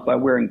Awareness Month by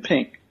wearing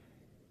pink,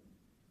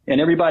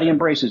 and everybody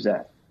embraces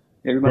that.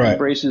 Everybody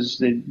embraces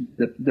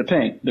the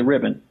pink, the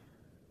ribbon.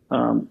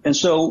 And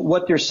so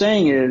what they're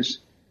saying is,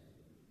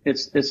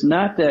 it's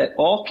not that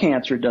all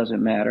cancer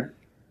doesn't matter.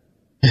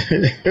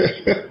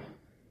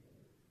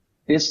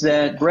 It's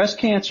that breast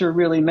cancer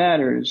really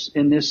matters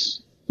in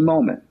this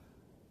moment.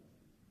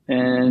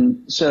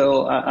 And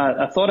so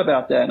I thought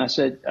about that, and I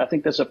said, I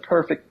think that's a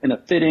perfect and a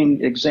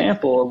fitting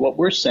example of what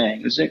we're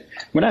saying.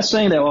 We're not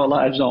saying that all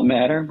lives don't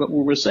matter, but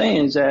what we're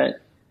saying is that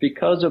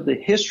because of the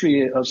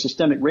history of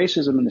systemic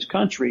racism in this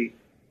country,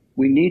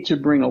 we need to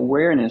bring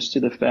awareness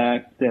to the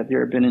fact that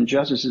there have been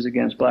injustices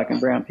against black and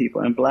brown people,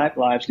 and black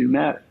lives do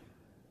matter.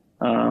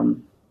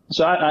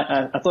 So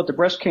I thought the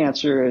breast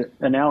cancer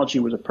analogy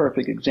was a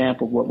perfect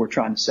example of what we're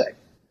trying to say.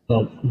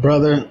 Well,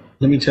 brother,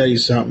 let me tell you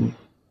something.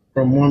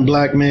 From one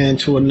black man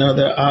to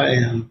another, I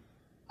am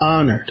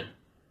honored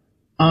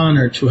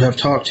to have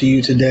talked to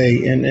you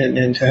today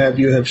and to have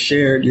you have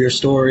shared your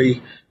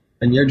story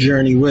and your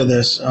journey with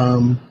us.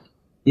 And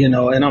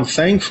I'm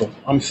thankful.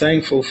 I'm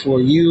thankful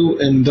for you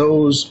and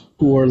those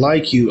who are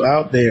like you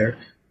out there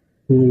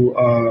who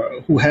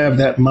have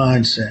that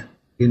mindset,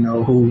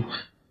 who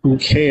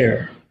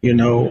care,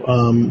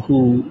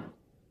 who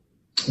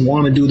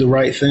want to do the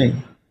right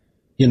thing,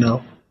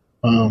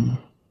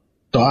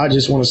 So I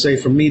just want to say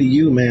from me to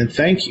you, man,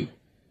 thank you.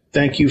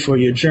 Thank you for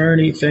your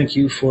journey. Thank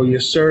you for your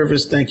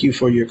service. Thank you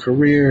for your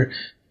career.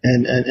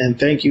 And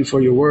thank you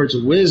for your words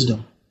of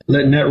wisdom,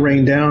 letting that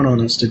rain down on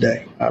us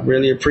today. I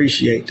really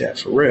appreciate that,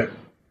 for real.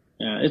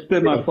 Yeah, it's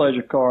been my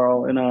pleasure,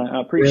 Carl, and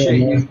I appreciate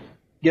you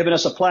giving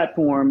us a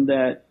platform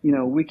that,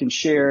 we can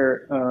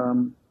share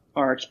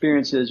our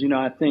experiences.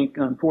 I think,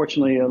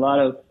 unfortunately, a lot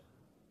of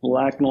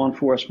Black law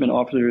enforcement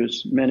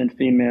officers, men and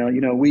female,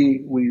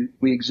 we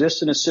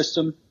exist in a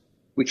system.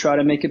 We try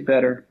to make it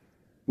better.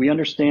 We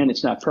understand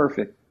it's not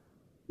perfect.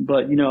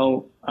 But,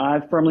 I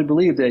firmly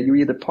believe that you're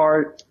either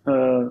part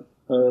of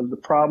the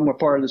problem or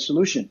part of the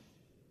solution.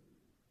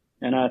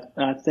 And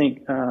I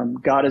think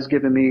God has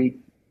given me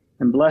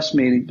and blessed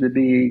me to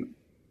be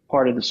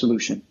part of the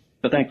solution.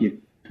 So thank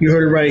you. You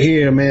heard it right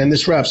here, man.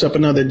 This wraps up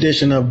another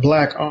edition of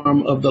Black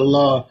Arm of the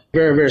Law.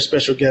 Very, very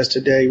special guest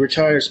today,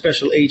 retired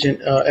Special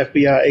Agent,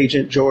 FBI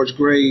Agent George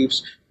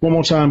Graves. One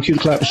more time, cue the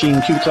clap machine,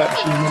 cue the clap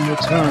machine one more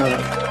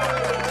time.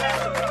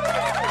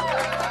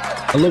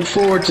 I look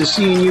forward to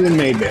seeing you in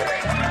Mayberry.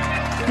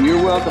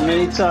 You're welcome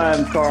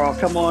anytime, Carl.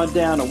 Come on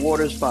down. The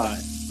water's fine.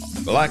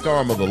 Black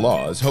Arm of the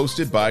Law is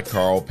hosted by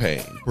Carl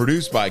Payne.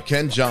 Produced by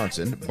Ken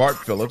Johnson, Bart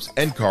Phillips,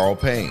 and Carl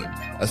Payne.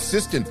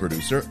 Assistant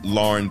producer,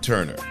 Lauren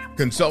Turner.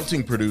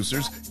 Consulting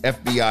producers,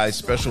 FBI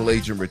Special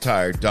Agent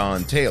Retired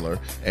Don Taylor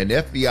and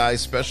FBI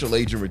Special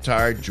Agent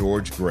Retired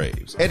George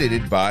Graves.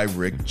 Edited by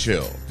Rick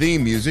Chill.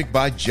 Theme music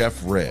by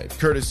Jeff Red,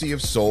 courtesy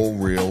of Soul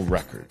Real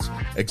Records.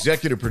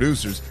 Executive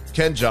producers,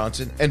 Ken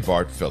Johnson and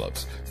Bart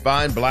Phillips.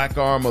 Find Black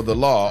Arm of the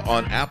Law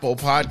on Apple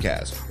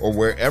Podcasts or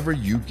wherever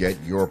you get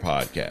your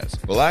podcasts.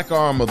 Black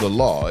Arm of the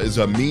Law is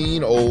a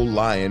Mean Old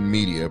Lion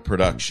Media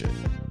production.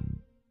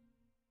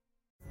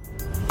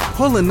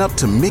 Pulling up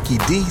to Mickey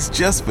D's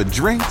just for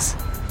drinks?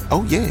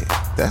 Oh yeah,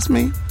 that's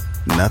me.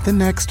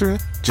 Nothing extra,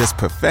 just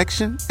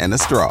perfection and a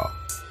straw.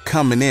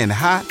 Coming in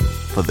hot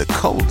for the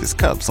coldest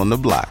cups on the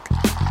block.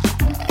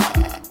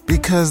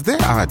 Because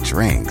there are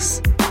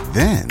drinks.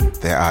 Then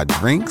there are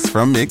drinks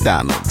from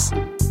McDonald's.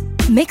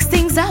 Mix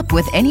things up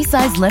with any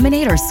size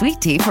lemonade or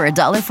sweet tea for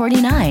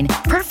 $1.49.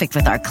 Perfect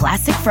with our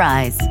classic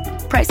fries.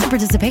 Price and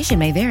participation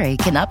may vary.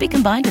 Cannot be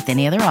combined with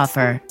any other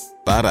offer.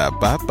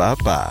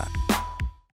 Ba-da-ba-ba-ba.